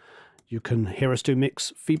us, you can hear us do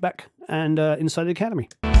mix feedback and inside the Academy.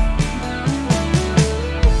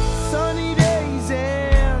 Sunny days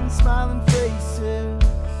and smiling faces.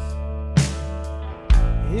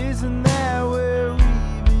 Isn't that where we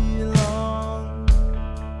belong?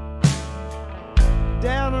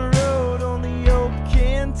 Down the road only hope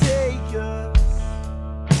can take us.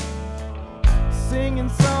 Singing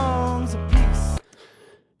songs of peace.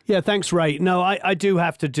 Yeah, thanks, Ray. No, I do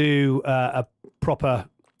have to do a proper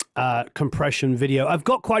compression video. I've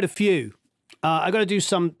got quite a few. I've got to do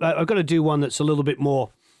some. I've got to do one that's a little bit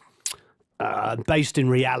more based in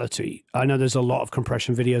reality. I know there's a lot of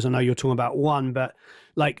compression videos. I know you're talking about one, but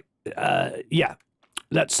like, yeah,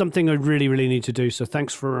 that's something I really, really need to do. So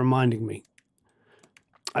thanks for reminding me.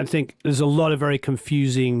 I think there's a lot of very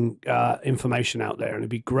confusing information out there, and it'd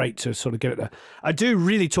be great to sort of get it there. I do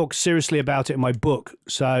really talk seriously about it in my book.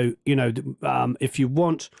 So, you know, if you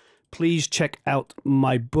want, please check out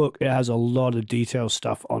my book. It has a lot of detailed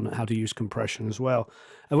stuff on how to use compression as well,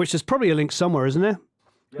 which there's probably a link somewhere, isn't there?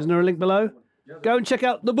 Yeah. Isn't there a link below? Yeah. Go and check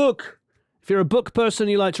out the book. If you're a book person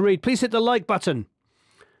you like to read, please hit the like button.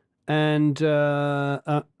 And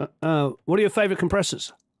what are your favorite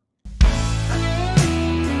compressors?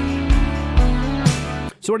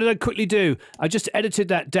 So what did I quickly do? I just edited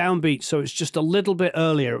that downbeat so it's just a little bit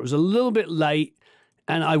earlier. It was a little bit late,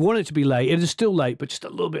 and I want it to be late. It is still late, but just a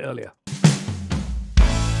little bit earlier.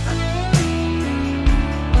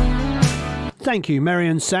 Thank you.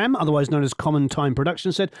 Marion Sam, otherwise known as Common Time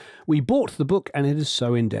Production, said, "We bought the book and it is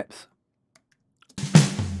so in-depth."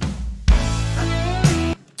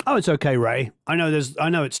 Oh, it's okay, Ray. I know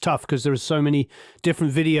it's tough because there are so many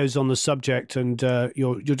different videos on the subject, and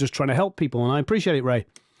you're just trying to help people, and I appreciate it, Ray.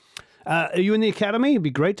 Are you in the Academy? It'd be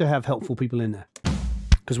great to have helpful people in there,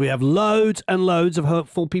 because we have loads and loads of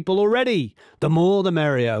helpful people already. The more, the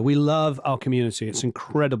merrier. We love our community. It's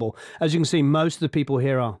incredible. As you can see, most of the people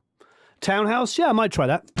here are Townhouse. Yeah, I might try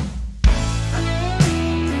that.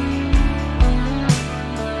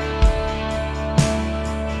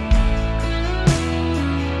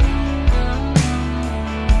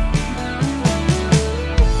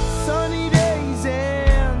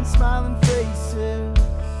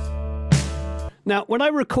 Now, when I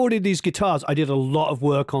recorded these guitars, I did a lot of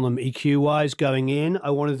work on them EQ-wise going in. I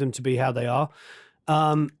wanted them to be how they are.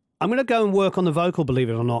 I'm going to go and work on the vocal, believe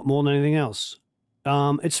it or not, more than anything else.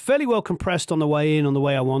 It's fairly well compressed on the way in, on the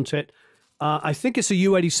way I want it. I think it's a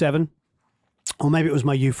U87, or maybe it was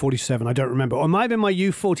my U47. I don't remember. Or it might have been my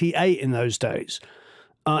U48 in those days.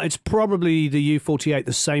 It's probably the U48,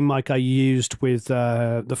 the same mic I used with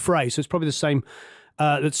the Fray. So it's probably the same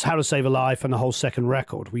That's How to Save a Life and the whole second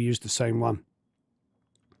record. We used the same one.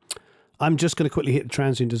 I'm just going to quickly hit the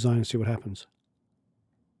transient design and see what happens.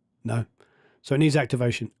 No. So it needs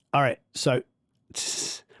activation. All right. So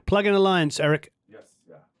plugin alliance, Eric. Yes,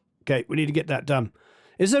 yeah. Okay, we need to get that done.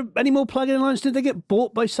 Is there any more plugin alliance? Did they get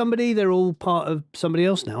bought by somebody? They're all part of somebody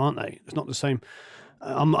else now, aren't they? It's not the same.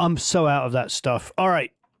 I'm so out of that stuff. All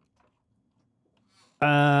right.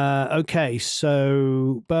 Okay,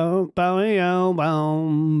 so what am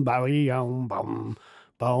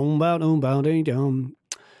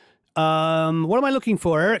I looking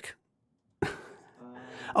for, Eric?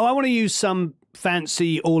 Oh, I want to use some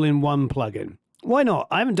fancy all-in-one plugin. Why not?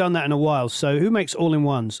 I haven't done that in a while. So who makes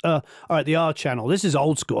all-in-ones? All right, the R channel. This is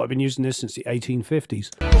old school. I've been using this since the 1850s.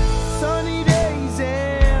 Sunny days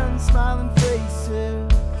and smiling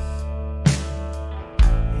faces.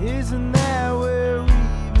 Isn't that where we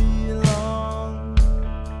belong?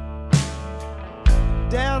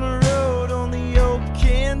 Down a road only hope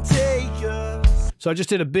can take us. So I just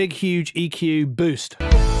did a big, huge EQ boost.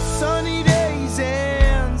 Sunny days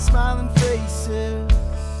and smiling faces.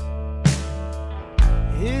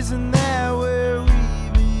 Isn't that where we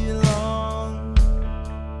belong?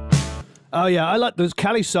 Oh, yeah, I like those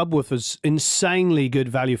Cali subwoofers. Insanely good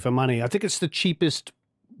value for money. I think it's the cheapest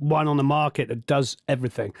one on the market that does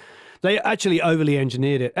everything. They actually overly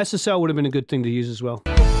engineered it. SSL would have been a good thing to use as well.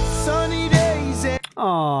 Sunny days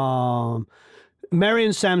and Mary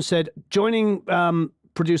and Sam said, joining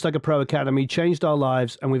Produce Like a Pro Academy changed our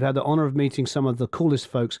lives, and we've had the honor of meeting some of the coolest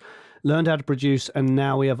folks, learned how to produce, and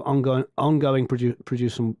now we have ongoing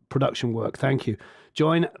production work. Thank you.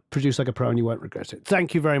 Join Produce Like a Pro and you won't regret it.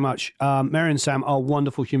 Thank you very much. Mary and Sam are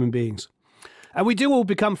wonderful human beings. And we do all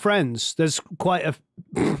become friends. There's quite a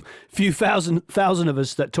few thousand of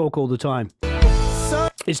us that talk all the time.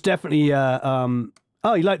 It's definitely, oh,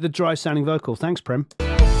 you like the dry sounding vocal. Thanks, Prem.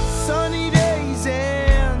 sunny days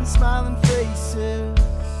and smiling faces.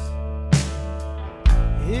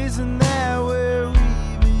 Isn't that where we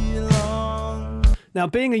belong? Now,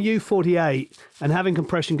 being a U48 and having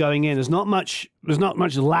compression going in, there's not much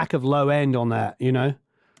lack of low end on that, you know?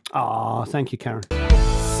 Ah, thank you, Karen.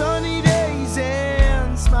 Sunny days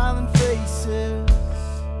and smiling faces.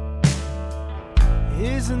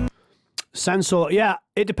 Isn't Sansor, yeah,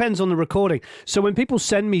 it depends on the recording. So when people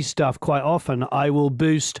send me stuff, quite often I will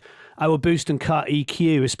boost and cut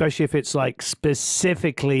EQ, especially if it's like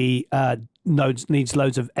specifically needs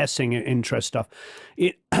loads of S-ing interest stuff.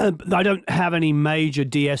 I don't have any major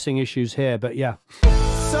de-essing issues here, but yeah.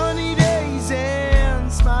 sunny days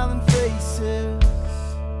and smiling faces.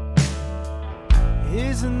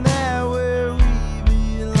 Isn't that where we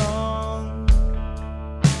belong?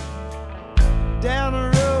 Down a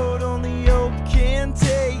road only hope can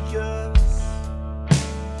take us.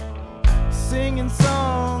 Singing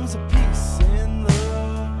songs of peace and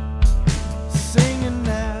love. Singing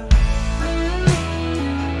now.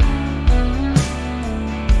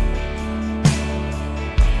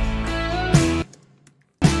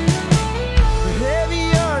 Heavy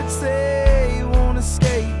hearts, they won't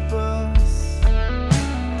escape us.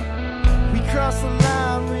 We cross the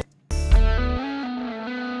line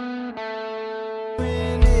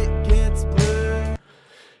when it gets blurred.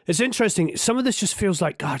 It's interesting. Some of this just feels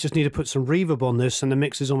like, God, I just need to put some reverb on this and the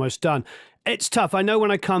mix is almost done. It's tough. I know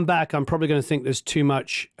when I come back, I'm probably going to think there's too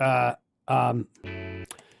much low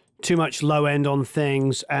end on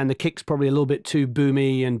things, and the kick's probably a little bit too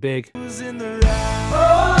boomy and big. Was in the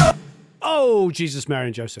right, Oh, Jesus, Mary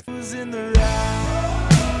and Joseph. was in the right.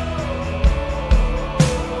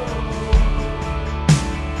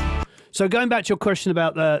 So going back to your question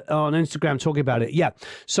about on Instagram, talking about it, yeah.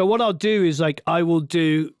 So what I'll do is like I will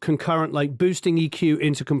do concurrent, like boosting EQ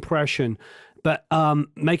into compression, but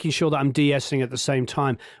making sure that I'm de-essing at the same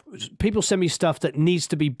time. People send me stuff that needs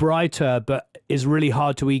to be brighter, but is really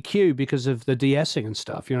hard to EQ because of the de-essing and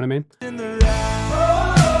stuff. You know what I mean? In the right.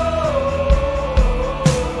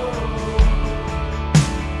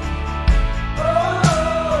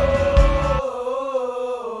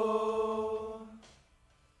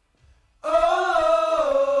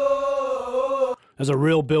 There's a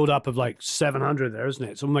real build-up of like 700 there, isn't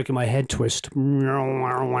it? It's all making my head twist.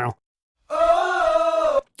 Whoa,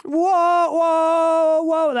 whoa,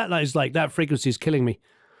 whoa. That is like, that frequency is killing me.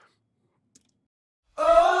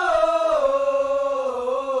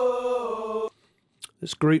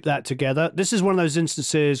 Let's group that together. This is one of those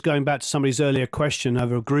instances, going back to somebody's earlier question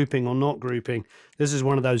over grouping or not grouping. This is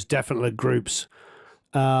one of those definite groups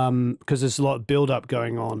because there's a lot of build-up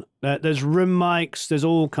going on. There's room mics. There's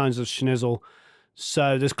all kinds of schnizzle.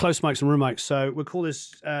 So there's close mics and room mics. So we'll call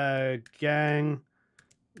this gang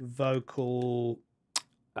vocal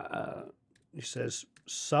He says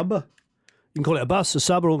sub. You can call it a bus, a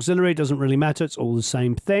sub, or auxiliary. It doesn't really matter. It's all the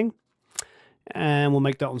same thing. And we'll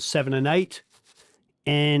make that on 7 and 8.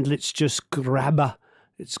 And let's just grab why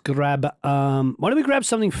don't we grab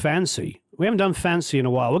something fancy? We haven't done fancy in a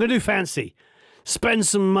while. We're going to do fancy. Spend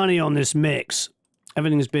some money on this mix.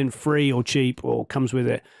 Everything's been free or cheap or comes with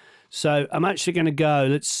it. So I'm actually going to go,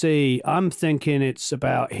 let's see. I'm thinking it's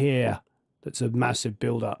about here. That's a massive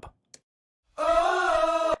build up.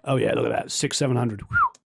 Oh yeah, look at that. 600-700.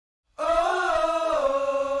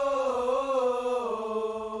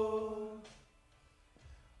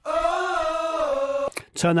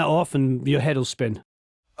 Turn that off and your head will spin.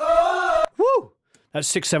 Woo! That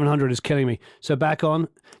 600-700 is killing me. So back on.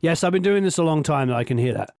 Yes, I've been doing this a long time. I can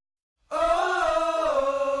hear that.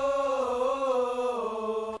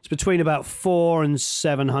 It's between about 400 and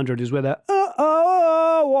 700 is where that.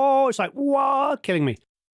 Whoa! It's like whoa, killing me.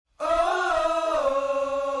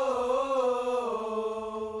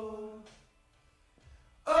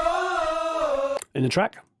 In the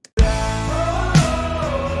track.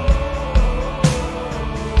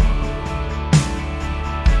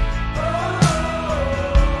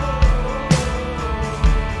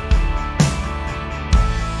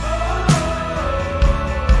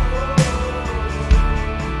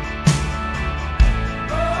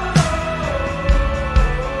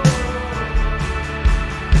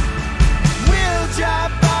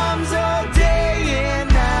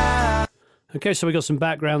 Okay, so we got some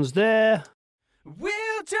backgrounds there.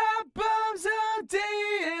 We'll drop bombs all day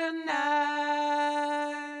and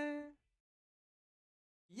night.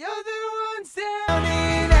 You're the ones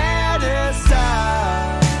standing at a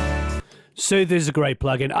side. Sooth is a great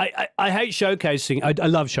plugin. I hate showcasing. I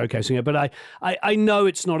love showcasing it, but I know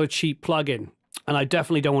it's not a cheap plugin. And I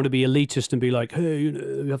definitely don't want to be elitist and be like, hey,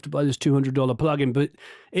 you have to buy this $200 plugin. But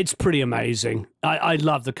it's pretty amazing. I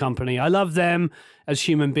love the company. I love them as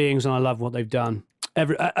human beings, and I love what they've done.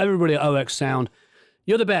 Everybody at OX Sound,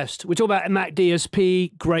 you're the best. We talk about Mac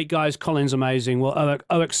DSP, great guys. Colin's amazing. Well,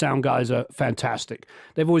 OX Sound guys are fantastic.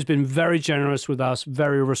 They've always been very generous with us,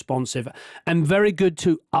 very responsive, and very good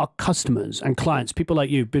to our customers and clients. People like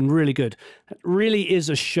you, been really good. It really is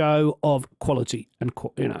a show of quality, and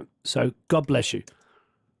so God bless you.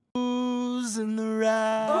 Who's in the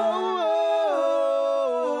right?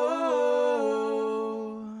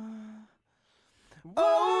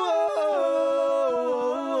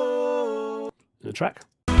 The track.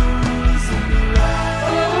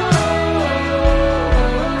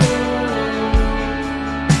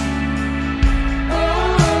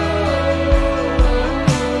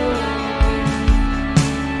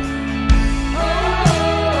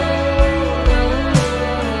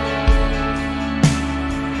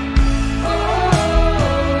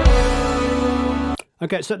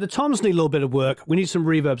 Okay, so the toms need a little bit of work. We need some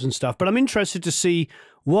reverbs and stuff, but I'm interested to see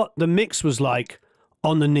what the mix was like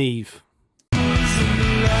on the Neve.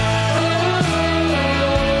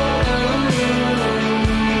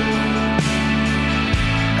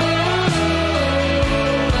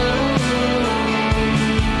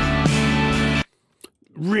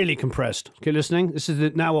 Really compressed. Okay, listening? This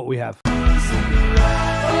is now what we have.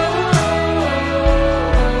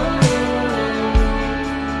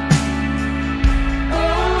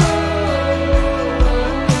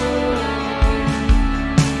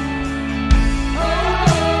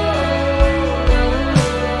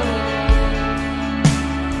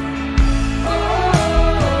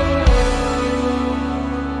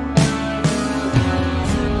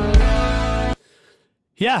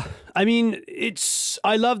 Yeah, I mean,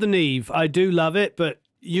 I love the Neve. I do love it, but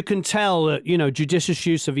you can tell that, judicious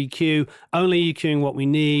use of EQ, only EQing what we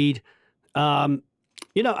need. And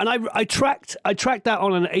I tracked that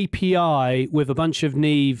on an API with a bunch of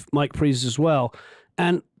Neve mic pre's as well.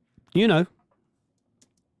 And,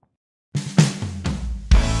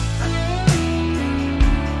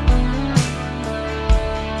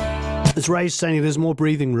 as Ray's saying, there's more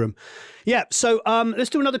breathing room. Yeah, so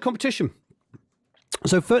let's do another competition.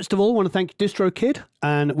 So first of all, I want to thank DistroKid,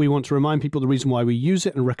 and we want to remind people the reason why we use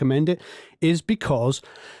it and recommend it is because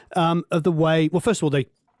of the way, well, first of all, they're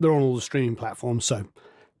on all the streaming platforms, so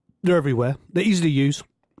they're everywhere. They're easy to use.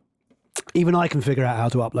 Even I can figure out how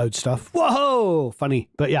to upload stuff. Whoa! Funny.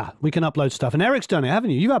 But yeah, we can upload stuff. And Eric's done it, haven't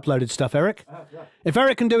you? You've uploaded stuff, Eric. Yeah. If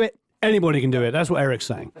Eric can do it, anybody can do it. That's what Eric's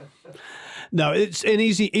saying. No, it's an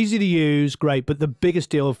easy to use, great. But the biggest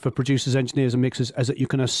deal for producers, engineers, and mixers is that you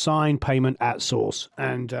can assign payment at source.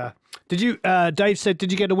 And did you, Dave said,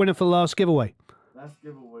 did you get a winner for the last giveaway? Last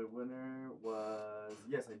giveaway winner was,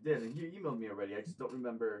 yes, I did. And you emailed me already. I just don't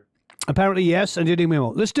remember. Apparently, yes, and did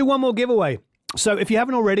email. Let's do one more giveaway. So if you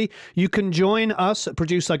haven't already, you can join us at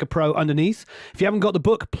Produce Like a Pro underneath. If you haven't got the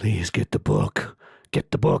book, please get the book.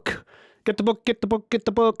 Get the book. Get the book, get the book, get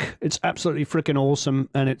the book. It's absolutely freaking awesome,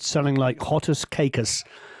 and it's selling like hottest cakes,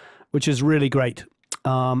 which is really great.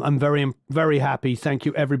 I'm very happy. Thank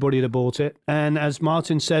you, everybody that bought it. And as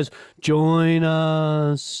Martin says, join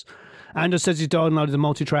us. Anders says he's downloaded the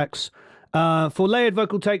multi-tracks. For layered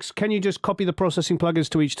vocal takes, can you just copy the processing plugins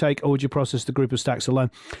to each take, or would you process the group of stacks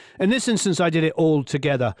alone? In this instance, I did it all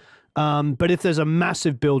together. But if there's a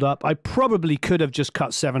massive build-up, I probably could have just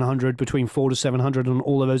cut 700, between 400 to 700 on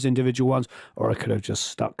all of those individual ones, or I could have just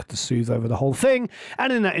stuck the Soothe over the whole thing.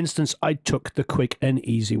 And in that instance, I took the quick and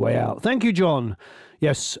easy way out. Thank you, John.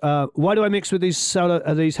 Yes. Why do I mix with these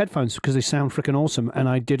headphones? Because they sound freaking awesome. And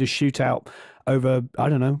I did a shootout over, I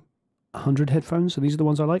don't know, 100 headphones. And these are the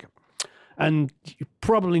ones I like. And you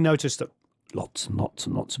probably noticed that lots and lots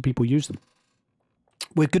and lots of people use them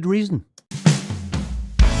with good reason.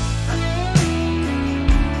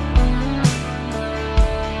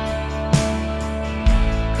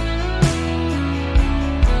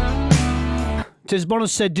 Tiz Bonner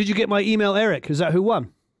said, did you get my email, Eric? Is that who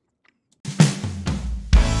won?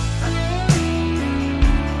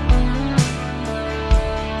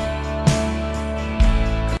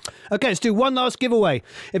 Okay, let's do one last giveaway.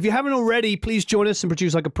 If you haven't already, please join us and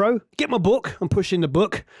Produce Like a Pro. Get my book. I'm pushing the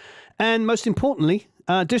book. And most importantly,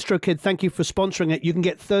 DistroKid, thank you for sponsoring it. You can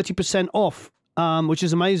get 30% off, which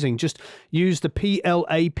is amazing. Just use the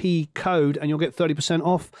PLAP code and you'll get 30%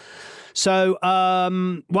 off. So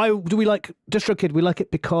why do we like DistroKid? We like it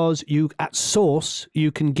because at source,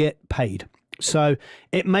 you can get paid. So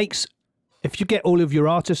it makes, if you get all of your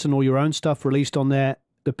artists and all your own stuff released on there,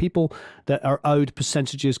 the people that are owed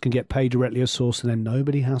percentages can get paid directly at source, and then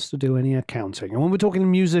nobody has to do any accounting. And when we're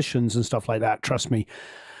talking musicians and stuff like that, trust me,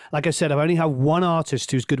 like I said, I've only had one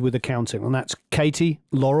artist who's good with accounting, and that's Katie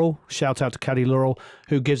Laurel. Shout out to Katie Laurel,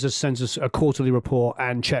 who sends us a quarterly report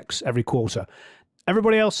and checks every quarter.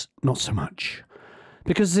 Everybody else, not so much,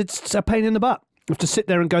 because it's a pain in the butt. You have to sit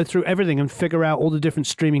there and go through everything and figure out all the different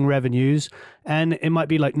streaming revenues, and it might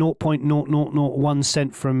be like 0.0001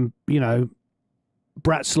 cent from, you know,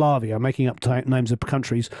 Bratislava, making up names of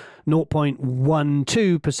countries,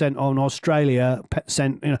 0.12% on Australia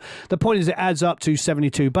cent. You know, the point is it adds up to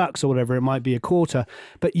 $72 or whatever it might be a quarter,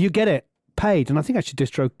 but you get it paid. And I think actually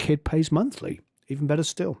DistroKid pays monthly, even better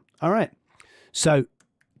still. All right, so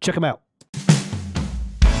check them out.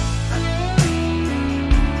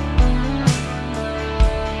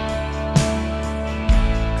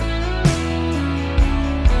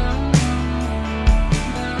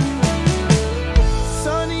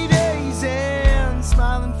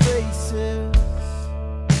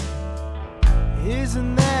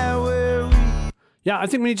 Yeah, I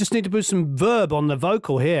think we just need to put some verb on the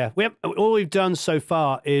vocal here. All we've done so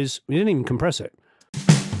far is we didn't even compress it.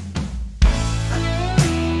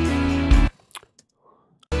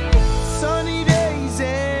 Sunny days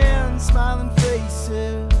and smiling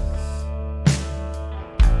faces.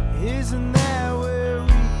 Isn't that where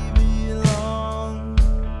we belong?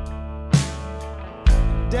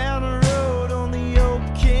 Down a road only hope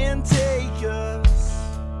can take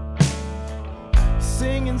us.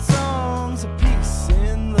 Singing songs of peace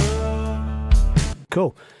and love.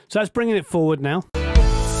 Cool. So that's bringing it forward now.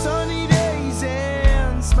 Sunny days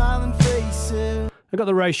and smiling faces. I got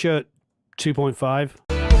the ratio at 2.5.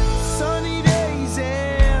 Sunny days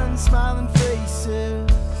and smiling faces.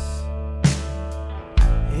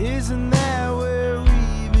 Isn't that where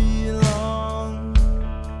we belong?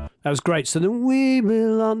 That was great. So the we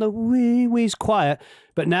belong, the we's quiet.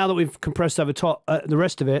 But now that we've compressed over top, the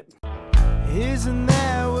rest of it. Isn't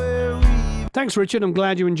that where we... Thanks, Richard. I'm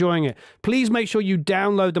glad you're enjoying it. Please make sure you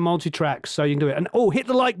download the multi-tracks so you can do it. And oh, hit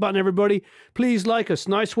the like button, everybody. Please like us.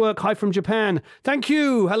 Nice work. Hi from Japan. Thank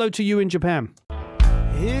you. Hello to you in Japan.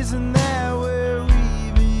 Isn't that where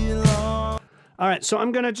we belong? All right, so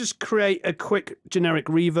I'm going to just create a quick generic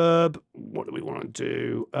reverb. What do we want to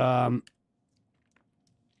do?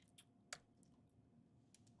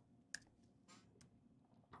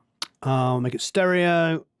 I'll make it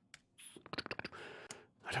stereo.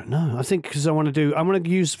 I don't know. I think because I want to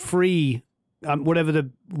use free,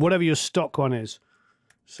 whatever your stock one is.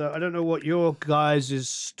 So I don't know what your guys'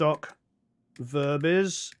 stock verb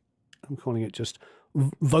is. I'm calling it just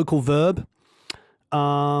vocal verb. You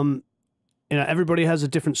know, everybody has a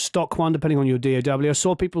different stock one depending on your DAW. I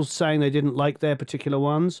saw people saying they didn't like their particular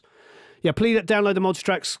ones. Yeah, please download the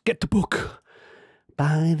multi-tracks. Get the book.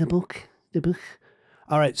 Buy the book. The book.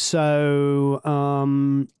 All right, so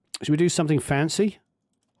should we do something fancy?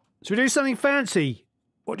 Should we do something fancy?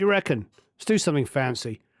 What do you reckon? Let's do something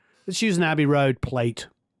fancy. Let's use an Abbey Road plate.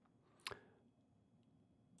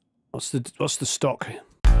 What's the stock?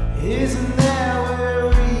 Isn't that where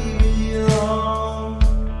we belong?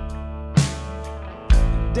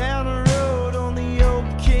 Down a road only hope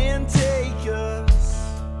can take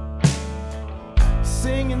us,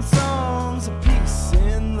 singing songs of peace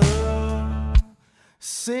and love,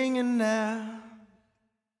 singing now.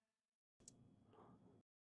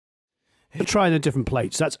 We're trying the different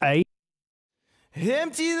plates. That's A.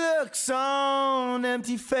 Empty looks on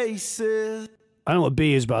empty faces. I don't know what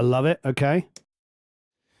B is, but I love it. Okay.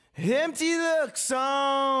 Empty looks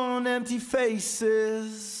on empty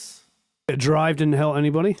faces. Drive didn't help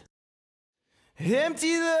anybody.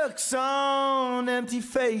 Empty looks on empty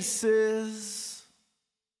faces.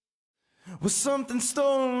 Was something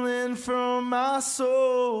stolen from my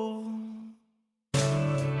soul?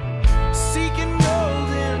 Seeking gold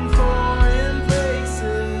in foreign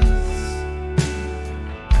places.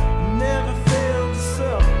 Never failed to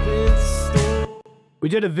sup its store. We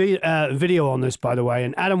did a video on this, by the way,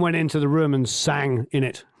 and Adam went into the room and sang in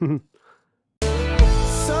it.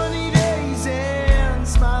 Sunny days and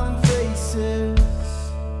smiling faces.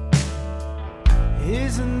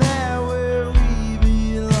 Isn't that where we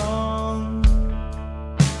belong?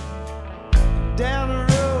 Down a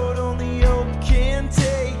road only hope can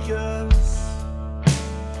take us,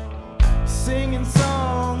 singing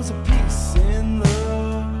songs of peace and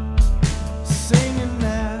love, singing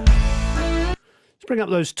now. Let's bring up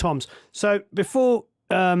those toms. So before,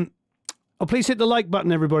 oh, please hit the like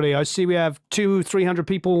button, everybody. I see we have 200-300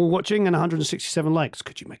 people watching and 167 likes.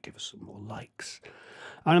 Could you give us some more likes?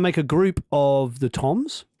 I'm going to make a group of the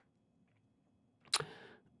toms.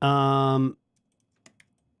 So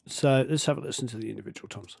let's have a listen to the individual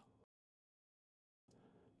toms.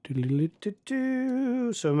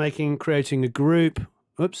 So creating a group.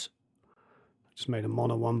 Oops. Just made a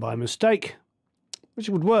mono one by mistake, which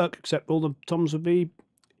would work, except all the toms would be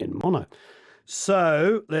in mono.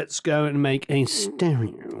 So let's go and make a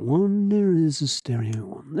stereo one. There is a stereo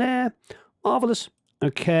one there. Marvelous.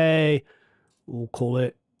 Okay. We'll call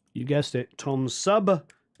it, you guessed it, Tom Sub.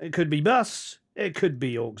 It could be bus. It could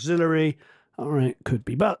be auxiliary. All right, it could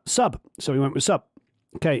be sub. So we went with sub.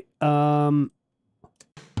 Okay.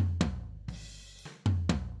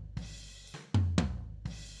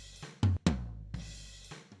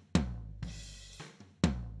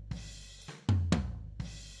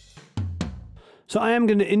 So I am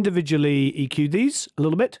going to individually EQ these a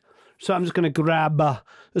little bit. So I'm just going to grab,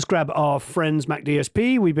 let's grab our friends Mac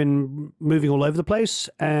DSP. We've been moving all over the place,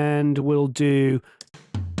 and we'll do.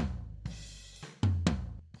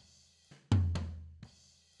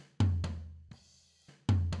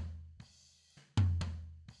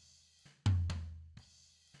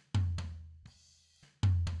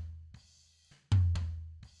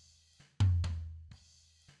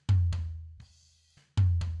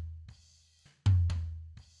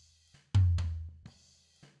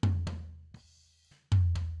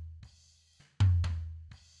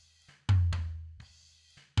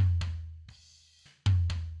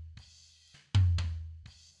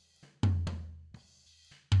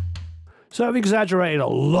 So I've exaggerated a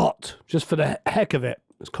lot, just for the heck of it.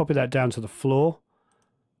 Let's copy that down to the floor.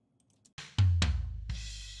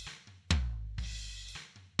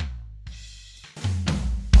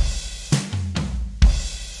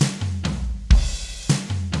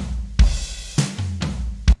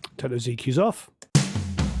 Take those EQs off.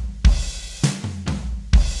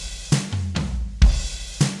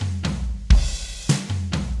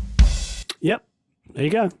 Yep, there you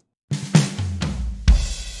go.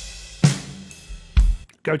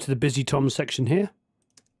 Go to the Busy Tom section here.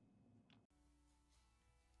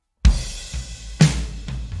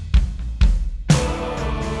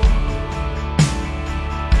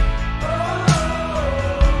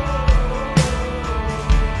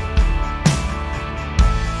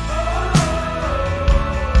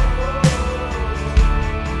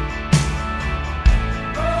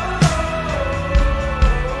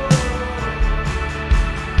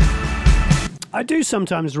 I do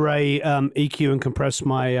sometimes, Ray, EQ and compress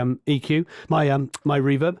my EQ, my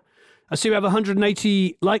reverb. I see we have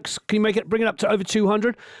 180 likes. Can you bring it up to over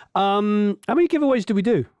 200? How many giveaways do we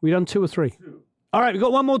do? We done 2 or 3? 2. All right, we've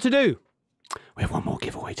got one more to do. We have one more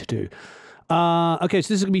giveaway to do. Okay, so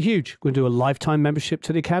this is going to be huge. We're going to do a lifetime membership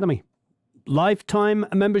to the Academy. Lifetime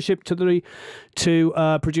membership to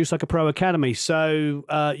Produce Like a Pro Academy.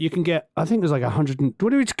 So you can get, I think there's like 100. What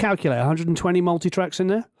do we calculate? 120 multi-tracks in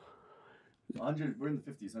there? 100, we're in the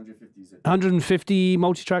 50s, 150s. 150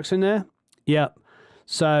 multi-tracks in there. Yeah.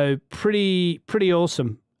 So pretty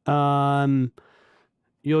awesome.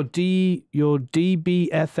 your DBFS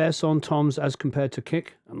on toms as compared to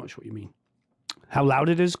kick. I'm not sure what you mean. How loud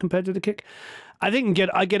it is compared to the kick. I think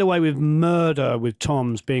I get away with murder with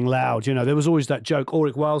toms being loud. You know, there was always that joke.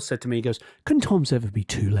 Ulrich Wells said to me, he goes, "Can toms ever be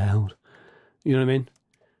too loud?" You know what I mean?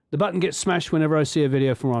 The button gets smashed whenever I see a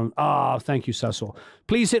video from one. Ah, thank you, Sassor.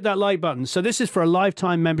 Please hit that like button. So this is for a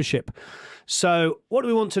lifetime membership. So what do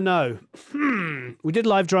we want to know? We did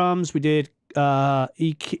live drums. We did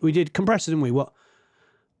EQ, we did compressor, didn't we? What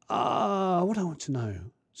do I want to know?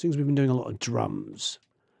 Since we've been doing a lot of drums.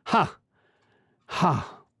 Ha.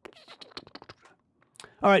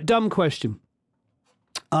 All right, dumb question.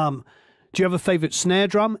 Do you have a favorite snare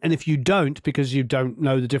drum? And if you don't, because you don't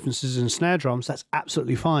know the differences in snare drums, that's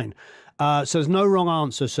absolutely fine. So there's no wrong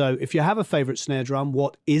answer. So if you have a favorite snare drum,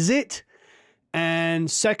 what is it?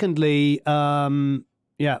 And secondly,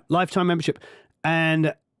 yeah, lifetime membership.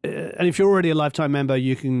 And if you're already a lifetime member,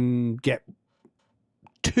 you can get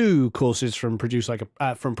 2 courses from from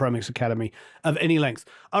ProMix Academy of any length.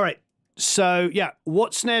 All right. So, yeah,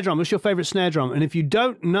 what snare drum? What's your favorite snare drum? And if you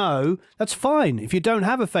don't know, that's fine. If you don't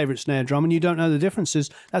have a favorite snare drum and you don't know the differences,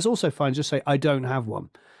 that's also fine. Just say, I don't have one.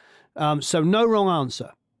 So no wrong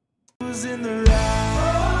answer. Was in the right.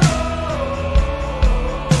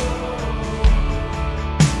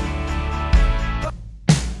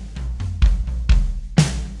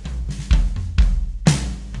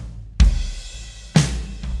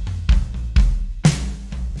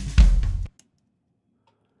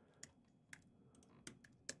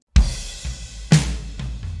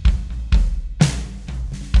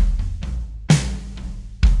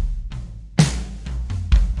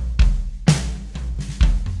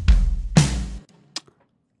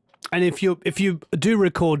 And if you do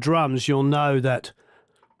record drums, you'll know that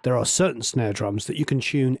there are certain snare drums that you can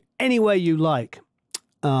tune any way you like.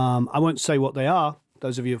 I won't say what they are.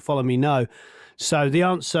 Those of you who follow me know. So the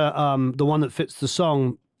answer, the one that fits the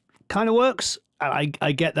song, kind of works.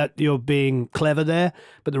 I get that you're being clever there,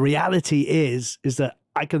 but the reality is that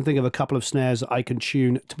I can think of a couple of snares that I can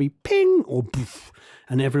tune to be ping or poof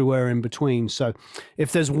and everywhere in between. So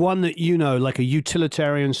if there's one that you know, like a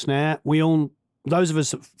utilitarian snare, those of us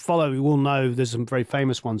that follow, we will know there's some very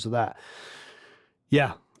famous ones of that.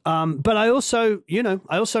 Yeah. But I also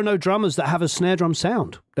know drummers that have a snare drum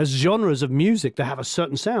sound. There's genres of music that have a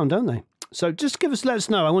certain sound, don't they? So just let us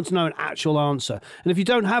know. I want to know an actual answer. And if you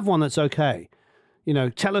don't have one, that's okay. You know,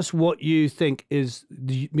 tell us what you think is,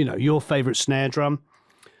 your favorite snare drum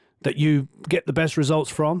that you get the best results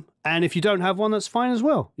from. And if you don't have one, that's fine as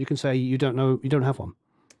well. You can say you don't have one.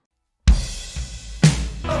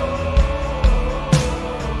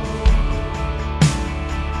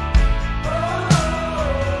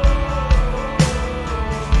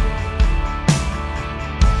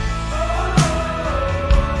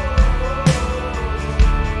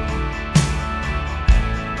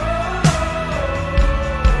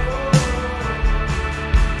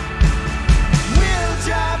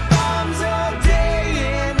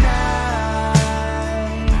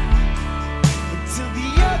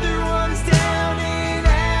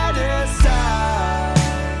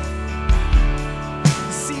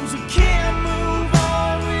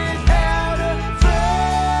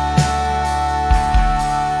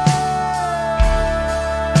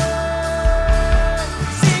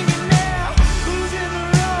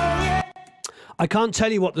 I can't tell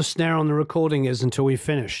you what the snare on the recording is until we've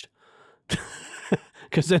finished.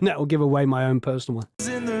 Because then that will give away my own personal one.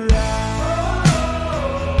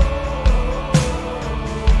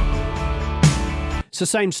 It's the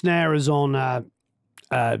same snare as on How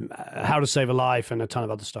to Save a Life and a ton of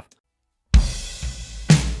other stuff.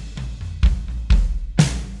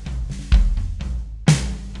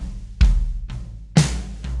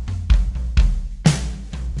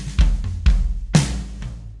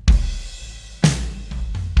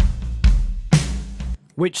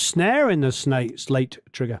 Which snare in the slate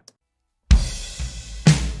trigger? It's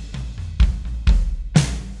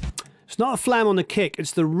not a flam on the kick,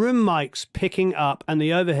 it's the room mics picking up, and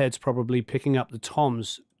the overheads probably picking up the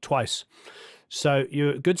toms twice. So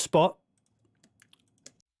you're a good spot.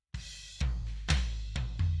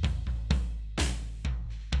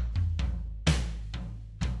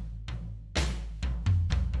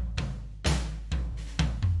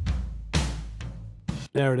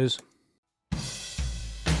 There it is.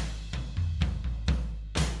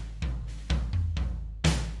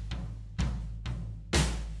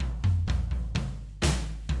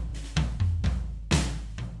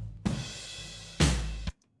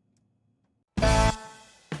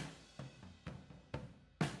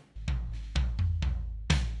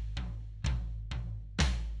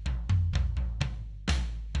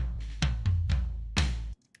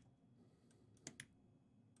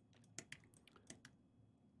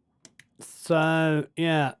 So,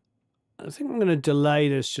 yeah, I think I'm going to delay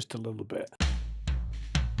this just a little bit.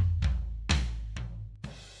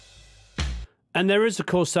 And there is, of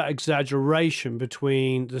course, that exaggeration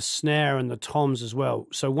between the snare and the toms as well.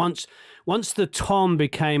 So once the tom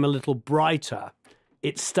became a little brighter,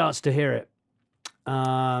 it starts to hear it.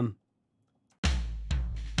 The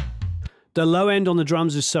low end on the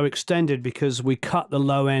drums is so extended because we cut the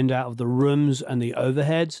low end out of the rooms and the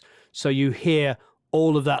overheads. So you hear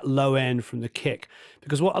all of that low end from the kick.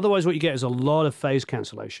 Because otherwise what you get is a lot of phase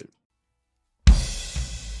cancellation.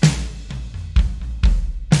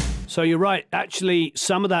 So you're right. Actually,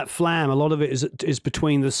 some of that flam, a lot of it is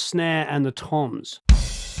between the snare and the toms.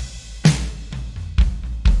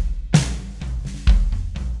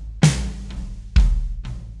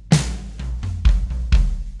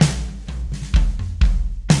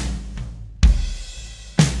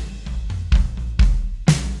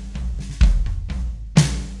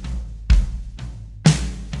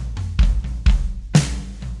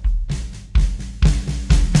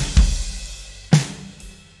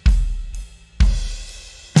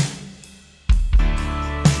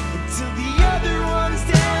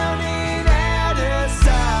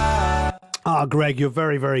 Ah, Greg, you're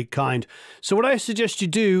very, very kind. So what I suggest you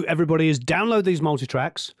do, everybody, is download these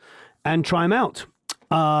multi-tracks and try them out.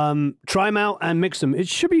 Try them out and mix them. It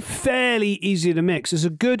should be fairly easy to mix.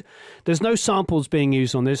 There's no samples being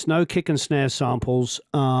used on this, no kick and snare samples.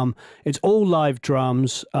 It's all live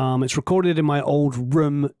drums. It's recorded in my old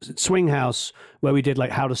room swing house where we did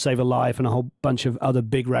like How to Save a Life and a whole bunch of other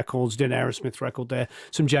big records. Did an Aerosmith record there,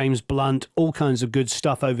 some James Blunt, all kinds of good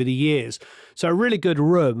stuff over the years. So a really good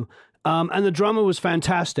room. And the drummer was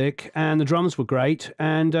fantastic, and the drums were great.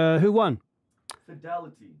 And who won?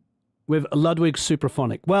 Fidelity. With Ludwig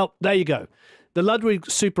Supraphonic. Well, there you go. The Ludwig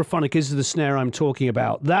Supraphonic is the snare I'm talking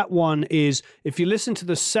about. That one is, if you listen to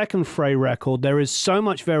the second Frey record, there is so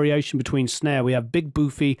much variation between snare. We have big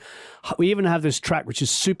boofy. We even have this track which is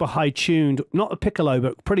super high tuned, not a piccolo,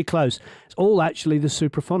 but pretty close. It's all actually the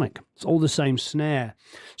Supraphonic. It's all the same snare.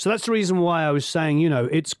 So that's the reason why I was saying, you know,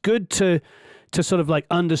 it's good to sort of like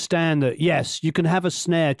understand that, yes, you can have a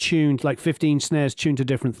snare tuned, like 15 snares tuned to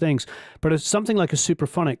different things, but something like a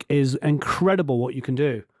Supraphonic is incredible what you can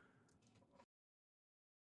do.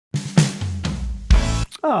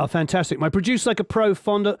 Oh, fantastic. My Produce Like a Pro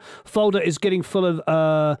folder is getting full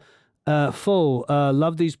of,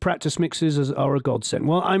 love these practice mixes are a godsend.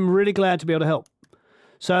 Well, I'm really glad to be able to help.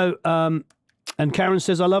 So, and Karen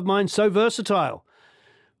says, I love mine, so versatile.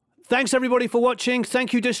 Thanks, everybody, for watching.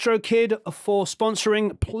 Thank you, DistroKid, for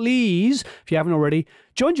sponsoring. Please, if you haven't already,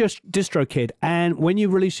 join DistroKid. And when you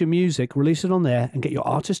release your music, release it on there and get your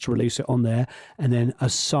artist to release it on there and then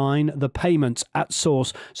assign the payments at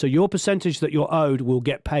source. So your percentage that you're owed will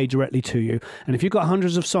get paid directly to you. And if you've got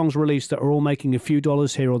hundreds of songs released that are all making a few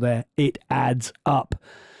dollars here or there, it adds up.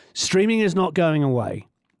 Streaming is not going away.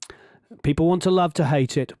 People want to love to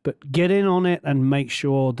hate it, but get in on it and make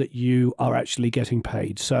sure that you are actually getting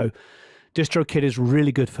paid. So DistroKid is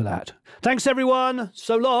really good for that. Thanks, everyone.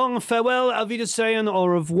 So long. Farewell. Auf Wiedersehen. Au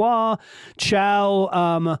revoir.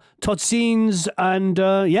 Ciao. Totsins. And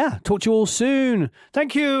yeah, talk to you all soon.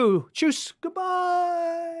 Thank you. Tschüss.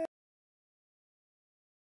 Goodbye.